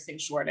on the nursing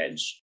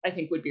shortage, I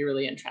think would be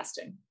really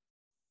interesting.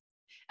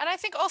 And I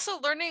think also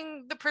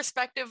learning the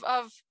perspective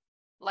of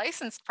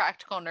licensed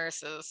practical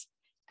nurses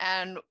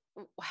and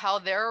how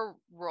their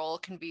role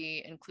can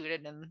be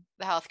included in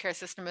the healthcare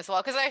system as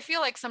well. Because I feel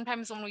like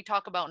sometimes when we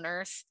talk about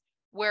nurse,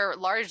 we're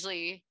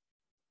largely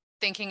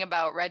thinking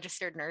about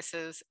registered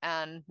nurses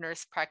and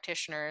nurse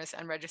practitioners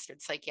and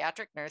registered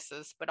psychiatric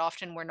nurses, but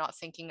often we're not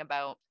thinking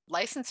about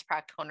licensed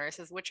practical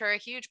nurses, which are a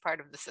huge part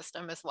of the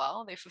system as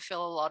well. They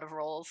fulfill a lot of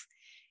roles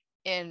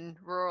in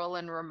rural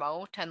and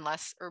remote and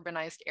less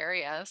urbanized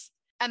areas.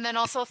 And then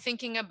also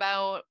thinking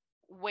about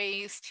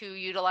ways to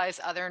utilize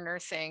other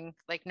nursing,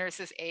 like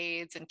nurses'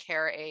 aides and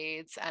care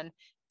aides, and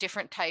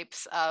different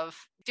types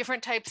of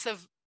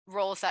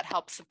roles that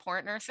help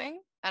support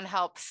nursing and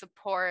help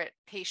support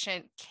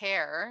patient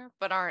care,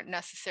 but aren't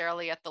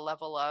necessarily at the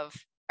level of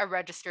a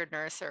registered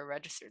nurse or a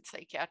registered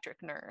psychiatric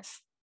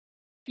nurse.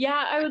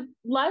 Yeah, I would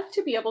love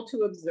to be able to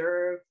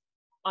observe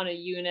on a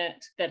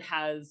unit that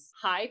has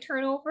high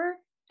turnover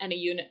and a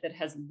unit that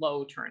has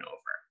low turnover.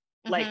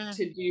 Like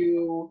to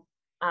do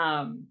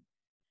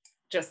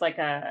just like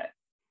a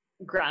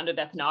grounded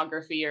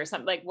ethnography or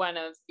something, like one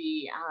of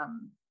the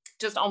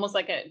just almost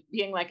like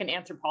being like an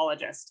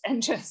anthropologist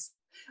and just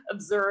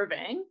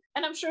observing.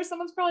 And I'm sure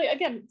someone's probably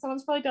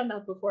done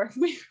that before.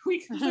 we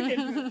can look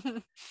into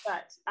it.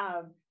 But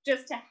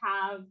just to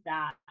have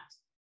that,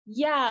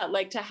 yeah,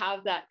 like to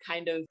have that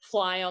kind of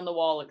fly on the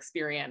wall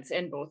experience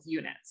in both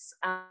units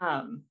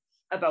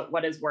about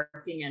what is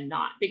working and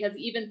not. Because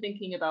even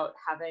thinking about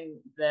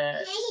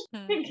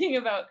thinking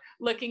about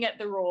looking at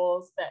the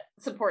roles that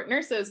support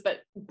nurses,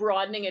 but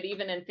broadening it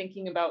even and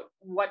thinking about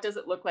what does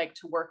it look like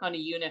to work on a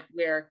unit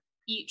where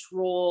each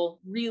role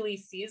really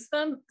sees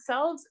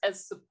themselves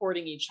as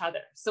supporting each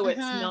other. So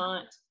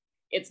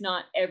it's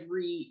not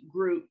every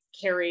group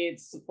carried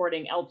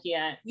supporting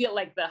LPN,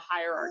 like the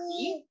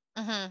hierarchy,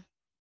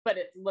 but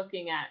it's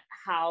looking at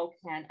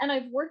and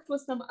I've worked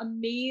with some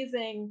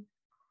amazing,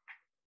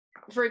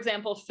 for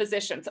example,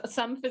 physicians.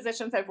 Some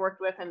physicians I've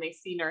worked with and they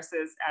see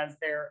nurses as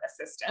their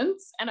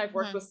assistants. And I've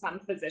worked with some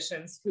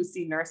physicians who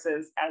see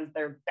nurses as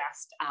their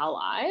best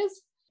allies.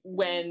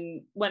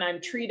 When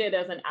I'm treated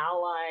as an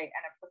ally and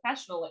a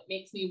professional, it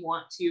makes me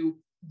want to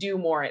do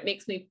more. It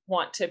makes me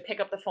want to pick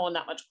up the phone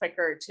that much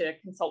quicker to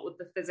consult with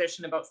the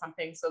physician about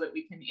something so that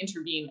we can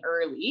intervene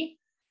early.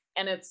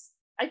 And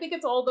I think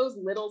it's all those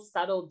little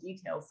subtle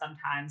details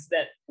sometimes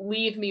that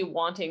leave me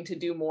wanting to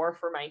do more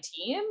for my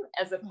team,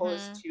 as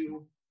opposed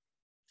to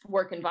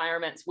work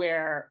environments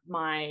where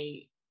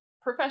my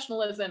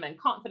professionalism and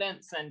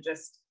confidence and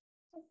just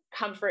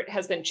comfort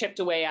has been chipped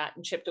away at.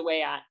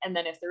 And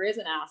then if there is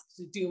an ask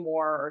to do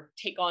more or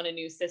take on a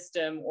new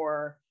system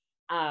or,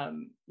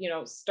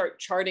 start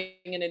charting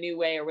in a new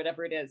way or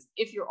whatever it is,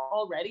 if you're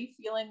already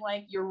feeling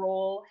like your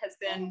role has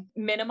been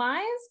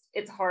minimized,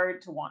 it's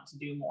hard to want to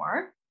do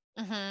more.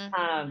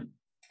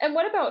 And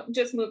what about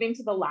just moving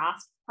to the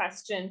last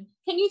question?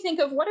 Can you think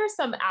of what are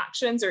some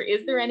actions, or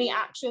is there any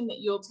action that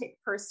you'll take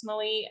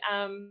personally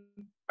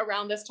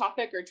around this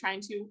topic, or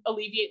trying to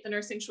alleviate the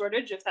nursing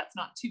shortage, if that's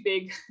not too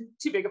big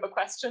of a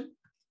question?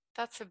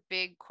 That's a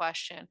big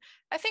question.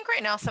 I think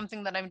right now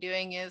something that I'm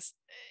doing is,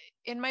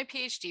 in my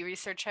PhD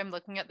research, I'm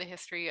looking at the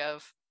history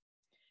of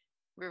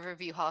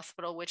Riverview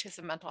Hospital, which is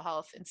a mental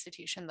health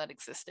institution that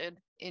existed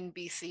in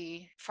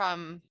BC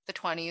from the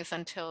 20s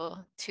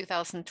until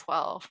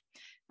 2012,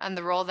 and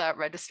the role that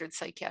registered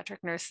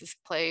psychiatric nurses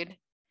played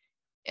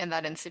in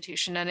that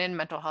institution and in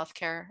mental health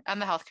care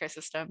and the healthcare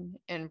system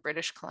in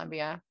British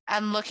Columbia.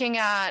 And looking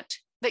at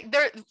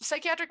registered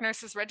psychiatric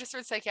nurses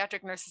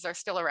are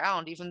still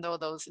around, even though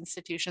those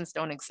institutions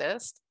don't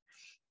exist.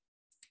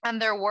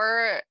 And there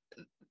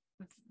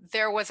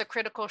was a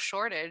critical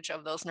shortage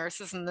of those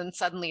nurses, and then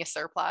suddenly a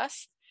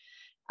surplus.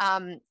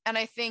 And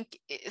I think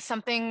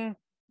something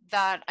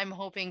that I'm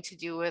hoping to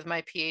do with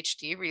my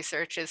PhD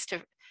research is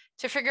to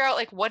figure out,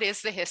 like, what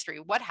is the history?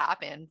 What's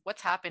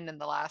happened in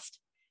the last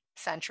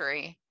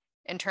century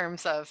in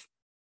terms of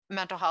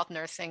mental health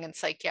nursing and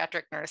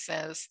psychiatric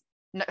nursing,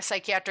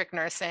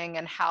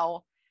 and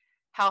how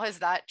has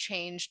that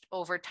changed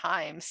over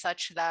time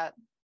such that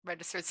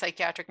registered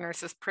psychiatric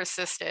nurses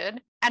persisted,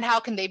 and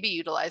how can they be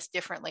utilized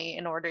differently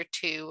in order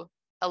to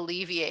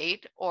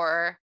alleviate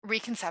or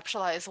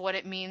reconceptualize what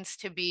it means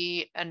to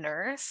be a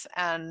nurse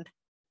and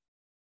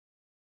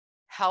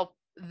help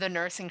the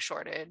nursing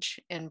shortage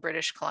in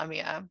British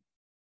Columbia.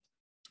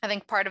 I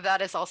think part of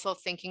that is also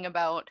thinking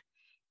about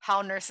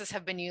how nurses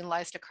have been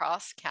utilized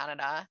across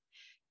Canada,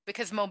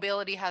 because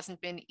mobility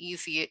hasn't been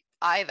easy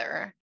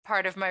either.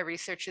 Part of my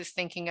research is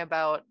thinking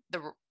about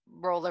the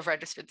role of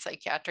registered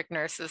psychiatric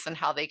nurses and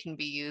how they can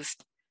be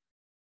used,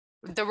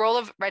 the role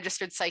of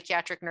registered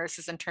psychiatric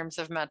nurses in terms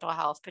of mental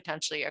health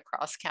potentially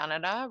across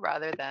Canada,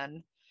 rather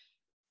than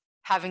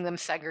having them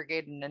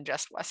segregated in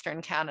just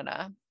Western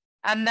Canada.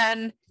 And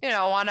then,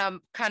 on a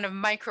kind of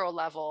micro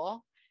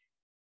level,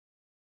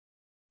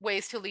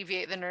 ways to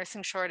alleviate the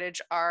nursing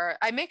shortage are,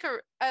 I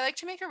like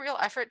to make a real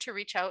effort to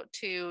reach out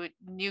to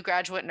new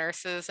graduate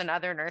nurses and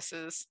other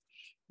nurses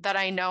that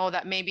I know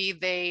that maybe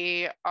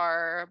they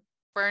are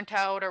burnt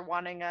out or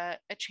wanting a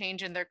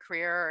change in their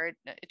career or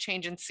a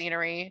change in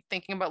scenery,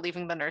 thinking about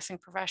leaving the nursing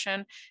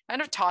profession,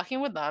 kind of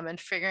talking with them and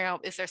figuring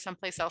out, is there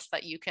someplace else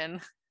that you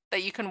can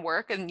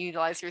work and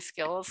utilize your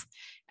skills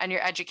and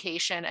your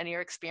education and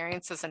your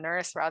experience as a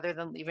nurse rather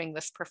than leaving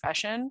this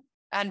profession?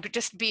 And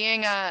just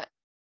being a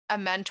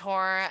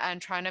mentor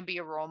and trying to be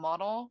a role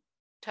model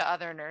to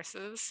other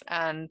nurses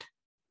and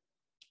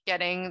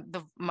getting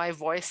my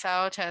voice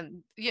out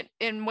and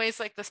in ways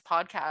like this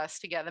podcast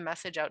to get the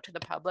message out to the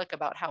public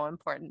about how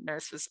important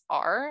nurses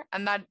are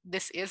and that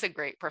this is a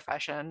great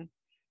profession.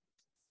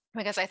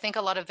 Because I think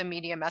a lot of the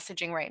media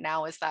messaging right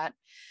now is that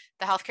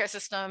the healthcare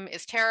system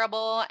is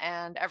terrible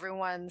and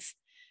everyone's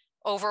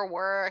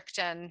overworked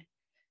and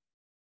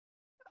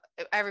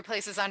every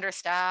place is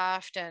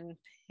understaffed and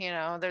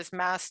there's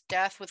mass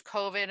death with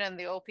COVID and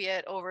the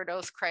opiate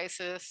overdose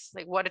crisis.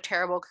 Like, what a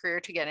terrible career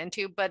to get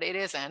into, but it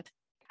isn't.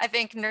 I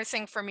think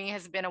nursing for me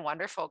has been a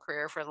wonderful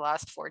career for the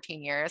last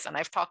 14 years. And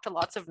I've talked to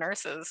lots of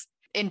nurses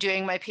in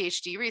doing my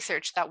PhD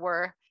research that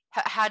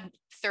had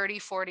 30,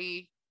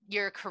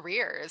 40-year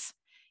careers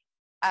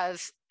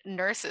as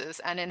nurses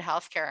and in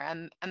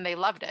healthcare, and they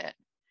loved it.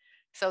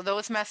 So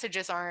those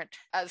messages aren't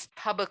as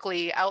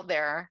publicly out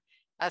there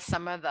as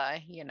some of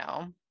the,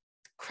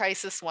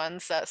 crisis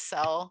ones that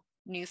sell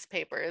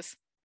newspapers.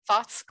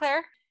 Thoughts,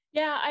 Claire?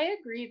 Yeah, I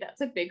agree.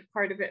 That's a big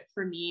part of it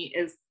for me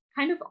is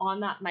kind of on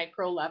that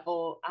micro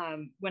level.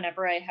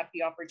 Whenever I have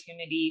the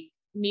opportunity,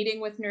 meeting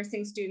with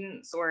nursing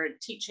students or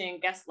teaching,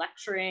 guest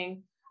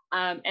lecturing,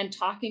 and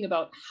talking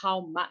about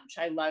how much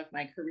I love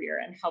my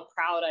career and how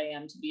proud I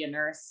am to be a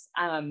nurse,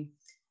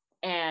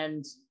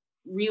 and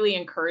really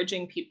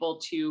encouraging people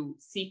to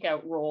seek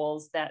out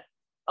roles that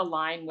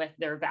align with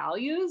their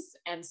values.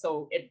 And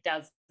so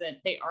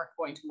they aren't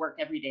going to work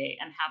every day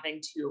and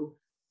having to,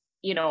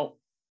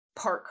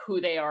 park who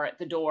they are at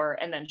the door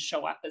and then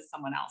show up as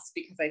someone else,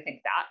 because I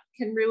think that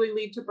can really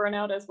lead to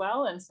burnout as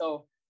well. And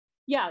so,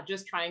 yeah,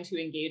 just trying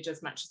to engage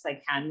as much as I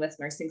can with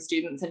nursing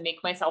students and make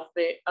myself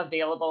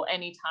available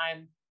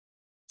anytime,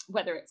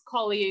 whether it's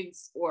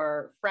colleagues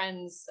or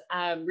friends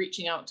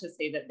reaching out to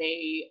say that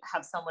they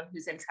have someone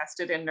who's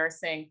interested in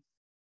nursing,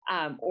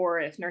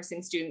 or if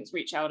nursing students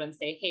reach out and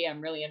say, hey, I'm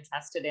really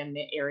interested in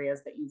the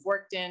areas that you've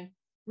worked in,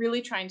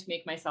 really trying to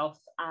make myself,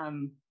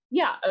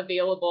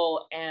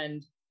 available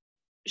and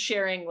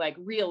sharing like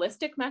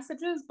realistic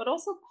messages, but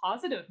also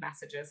positive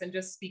messages, and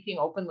just speaking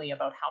openly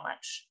about how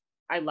much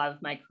I love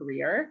my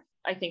career,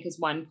 I think is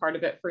one part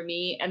of it for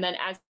me. And then,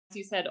 as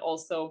you said,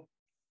 also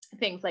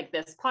things like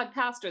this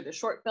podcast or the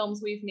short films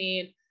we've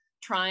made,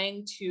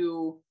 trying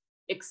to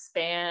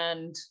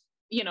expand,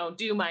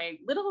 do my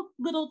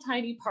little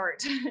tiny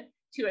part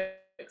to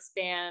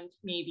expand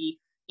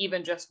maybe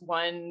even just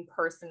one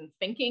person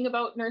thinking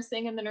about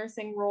nursing and the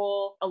nursing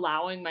role,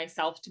 allowing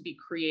myself to be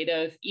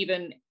creative,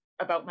 even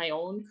about my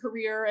own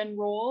career and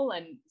role,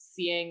 and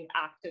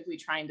actively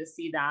trying to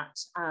see that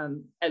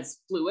as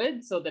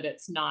fluid, so that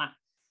it's not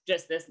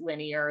just this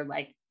linear,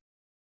 like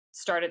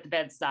start at the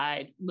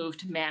bedside, move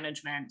to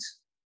management,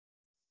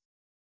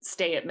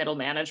 stay at middle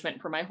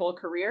management for my whole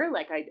career.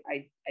 Like I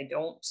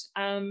don't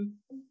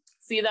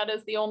see that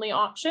as the only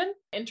option.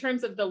 In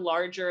terms of the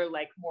larger,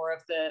 like more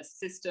of the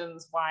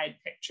systems wide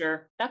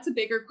picture, that's a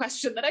bigger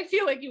question that I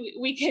feel like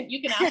you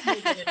can ask me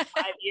again in 5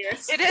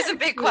 years. It is a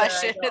big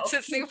question. It's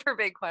a super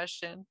big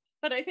question.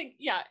 But I think,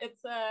 yeah,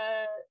 it's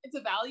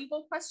a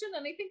valuable question.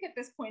 And I think at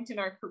this point in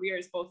our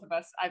careers, both of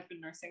us, I've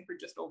been nursing for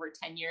just over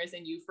 10 years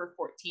and you for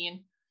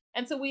 14.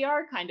 And so we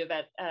are kind of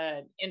at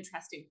an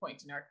interesting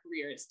point in our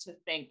careers to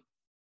think,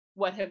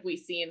 what have we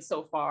seen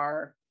so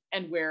far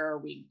and where are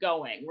we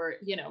going? We're,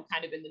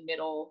 kind of in the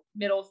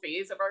middle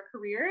phase of our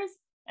careers.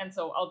 And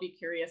so I'll be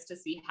curious to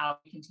see how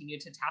we continue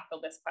to tackle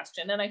this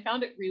question. And I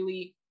found it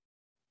really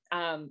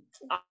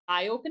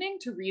eye-opening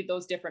to read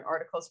those different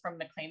articles from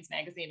the Claims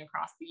magazine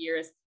across the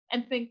years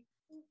and think,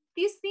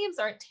 these themes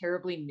aren't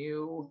terribly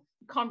new.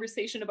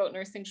 Conversation about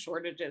nursing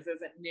shortages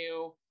isn't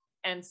new.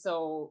 And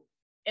so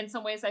in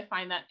some ways I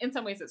find that in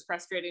some ways it's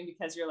frustrating,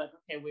 because you're like,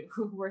 okay,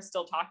 we're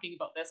still talking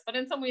about this. But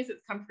in some ways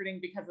it's comforting,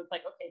 because it's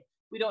like, okay,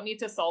 we don't need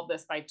to solve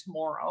this by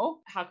tomorrow.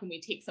 How can we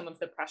take some of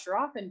the pressure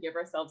off and give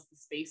ourselves the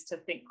space to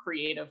think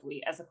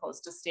creatively, as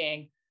opposed to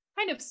staying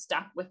kind of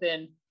stuck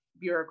within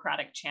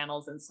bureaucratic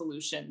channels and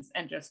solutions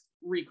and just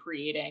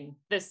recreating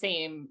the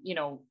same,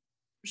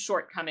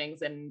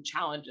 shortcomings and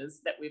challenges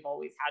that we've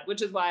always had,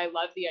 which is why I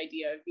love the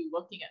idea of you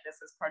looking at this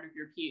as part of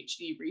your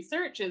PhD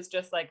research, is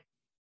just like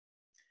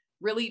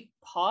really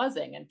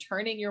pausing and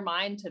turning your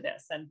mind to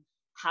this and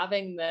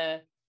having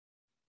the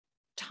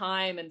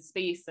time and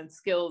space and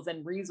skills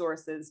and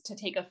resources to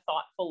take a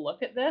thoughtful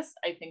look at this,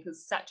 I think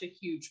is such a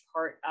huge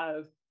part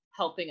of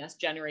helping us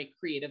generate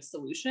creative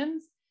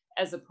solutions,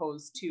 as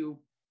opposed to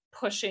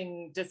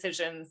pushing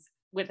decisions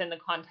within the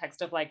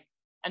context of like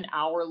an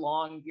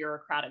hour-long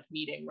bureaucratic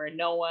meeting where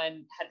no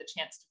one had the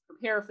chance to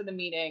prepare for the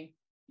meeting.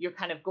 You're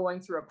kind of going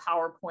through a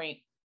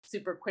PowerPoint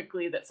super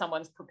quickly that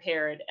someone's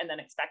prepared and then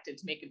expected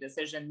to make a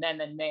decision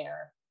then and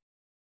there.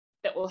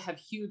 that will have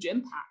huge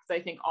impacts. I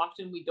think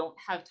often we don't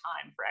have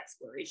time for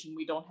exploration.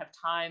 We don't have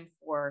time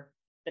for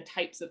the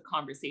types of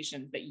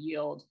conversations that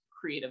yield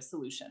creative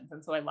solutions.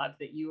 And so I love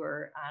that you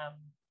are,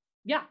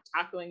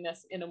 tackling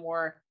this in a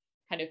more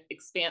kind of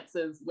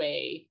expansive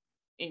way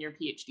in your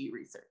PhD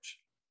research.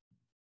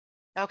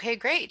 Okay,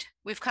 great.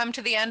 We've come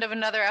to the end of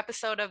another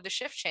episode of The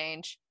Shift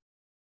Change.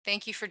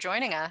 Thank you for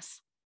joining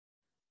us.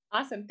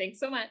 Awesome. Thanks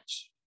so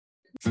much.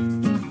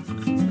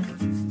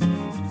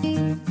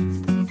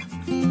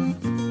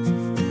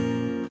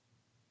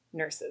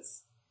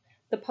 Nurses.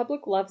 The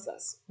public loves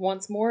us,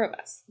 wants more of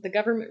us. The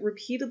government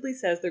repeatedly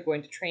says they're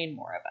going to train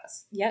more of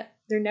us, yet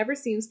there never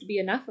seems to be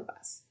enough of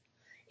us.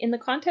 In the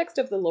context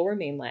of the Lower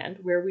Mainland,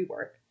 where we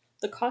work,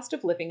 the cost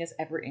of living is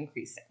ever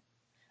increasing.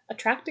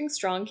 Attracting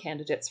strong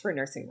candidates for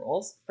nursing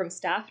roles, from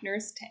staff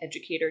nurse to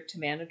educator to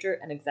manager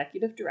and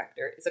executive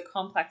director, is a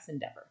complex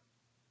endeavor.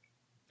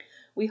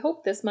 We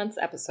hope this month's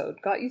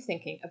episode got you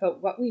thinking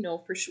about what we know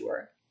for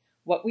sure,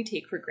 what we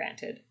take for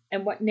granted,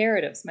 and what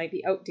narratives might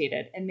be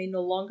outdated and may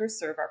no longer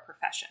serve our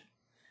profession,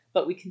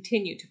 but we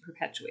continue to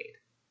perpetuate.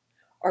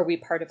 Are we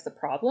part of the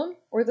problem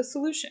or the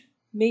solution?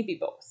 Maybe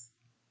both.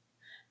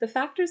 The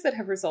factors that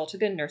have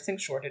resulted in nursing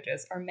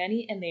shortages are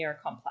many and they are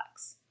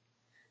complex.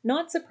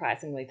 Not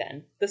surprisingly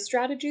then, the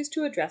strategies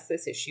to address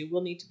this issue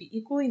will need to be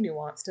equally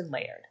nuanced and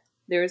layered.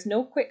 There is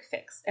no quick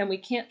fix, and we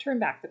can't turn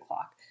back the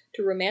clock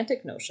to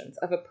romantic notions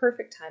of a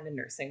perfect time in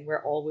nursing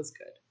where all was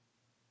good.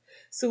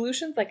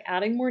 Solutions like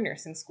adding more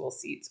nursing school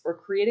seats or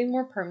creating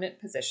more permanent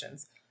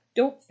positions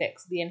don't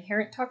fix the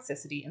inherent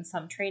toxicity in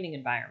some training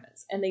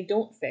environments, and they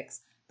don't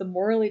fix the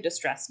morally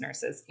distressed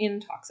nurses in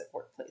toxic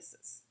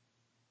workplaces.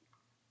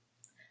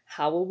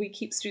 How will we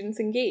keep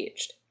students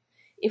engaged?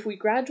 If we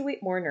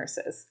graduate more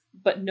nurses,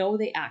 but know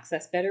they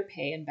access better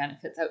pay and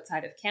benefits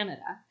outside of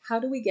Canada, how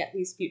do we get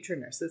these future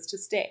nurses to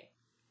stay?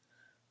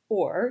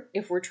 Or,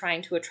 if we're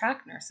trying to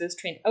attract nurses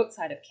trained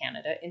outside of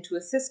Canada into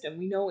a system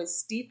we know is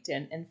steeped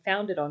in and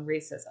founded on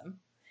racism,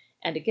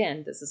 and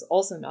again, this is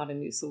also not a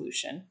new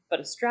solution, but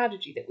a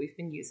strategy that we've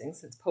been using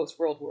since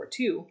post-World War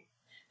II,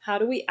 how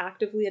do we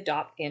actively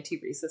adopt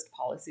anti-racist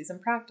policies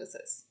and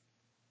practices?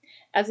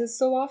 As is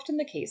so often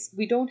the case,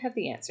 we don't have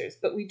the answers,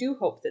 but we do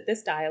hope that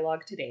this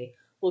dialogue today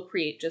will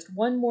create just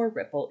one more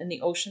ripple in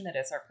the ocean that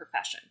is our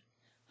profession.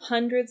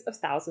 Hundreds of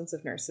thousands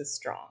of nurses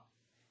strong.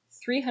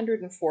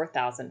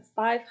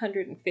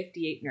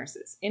 304,558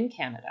 nurses in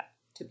Canada,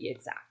 to be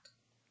exact.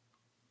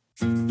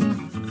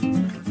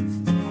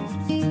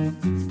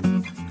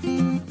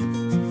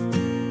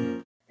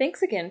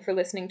 Thanks again for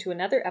listening to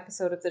another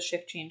episode of the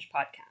Shift Change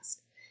podcast.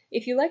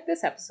 If you like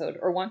this episode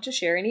or want to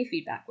share any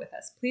feedback with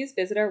us, please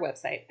visit our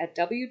website at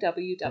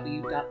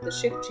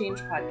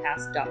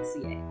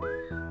www.theshiftchangepodcast.ca.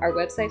 Our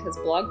website has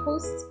blog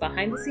posts,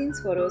 behind-the-scenes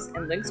photos,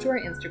 and links to our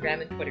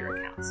Instagram and Twitter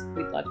accounts.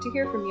 We'd love to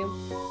hear from you.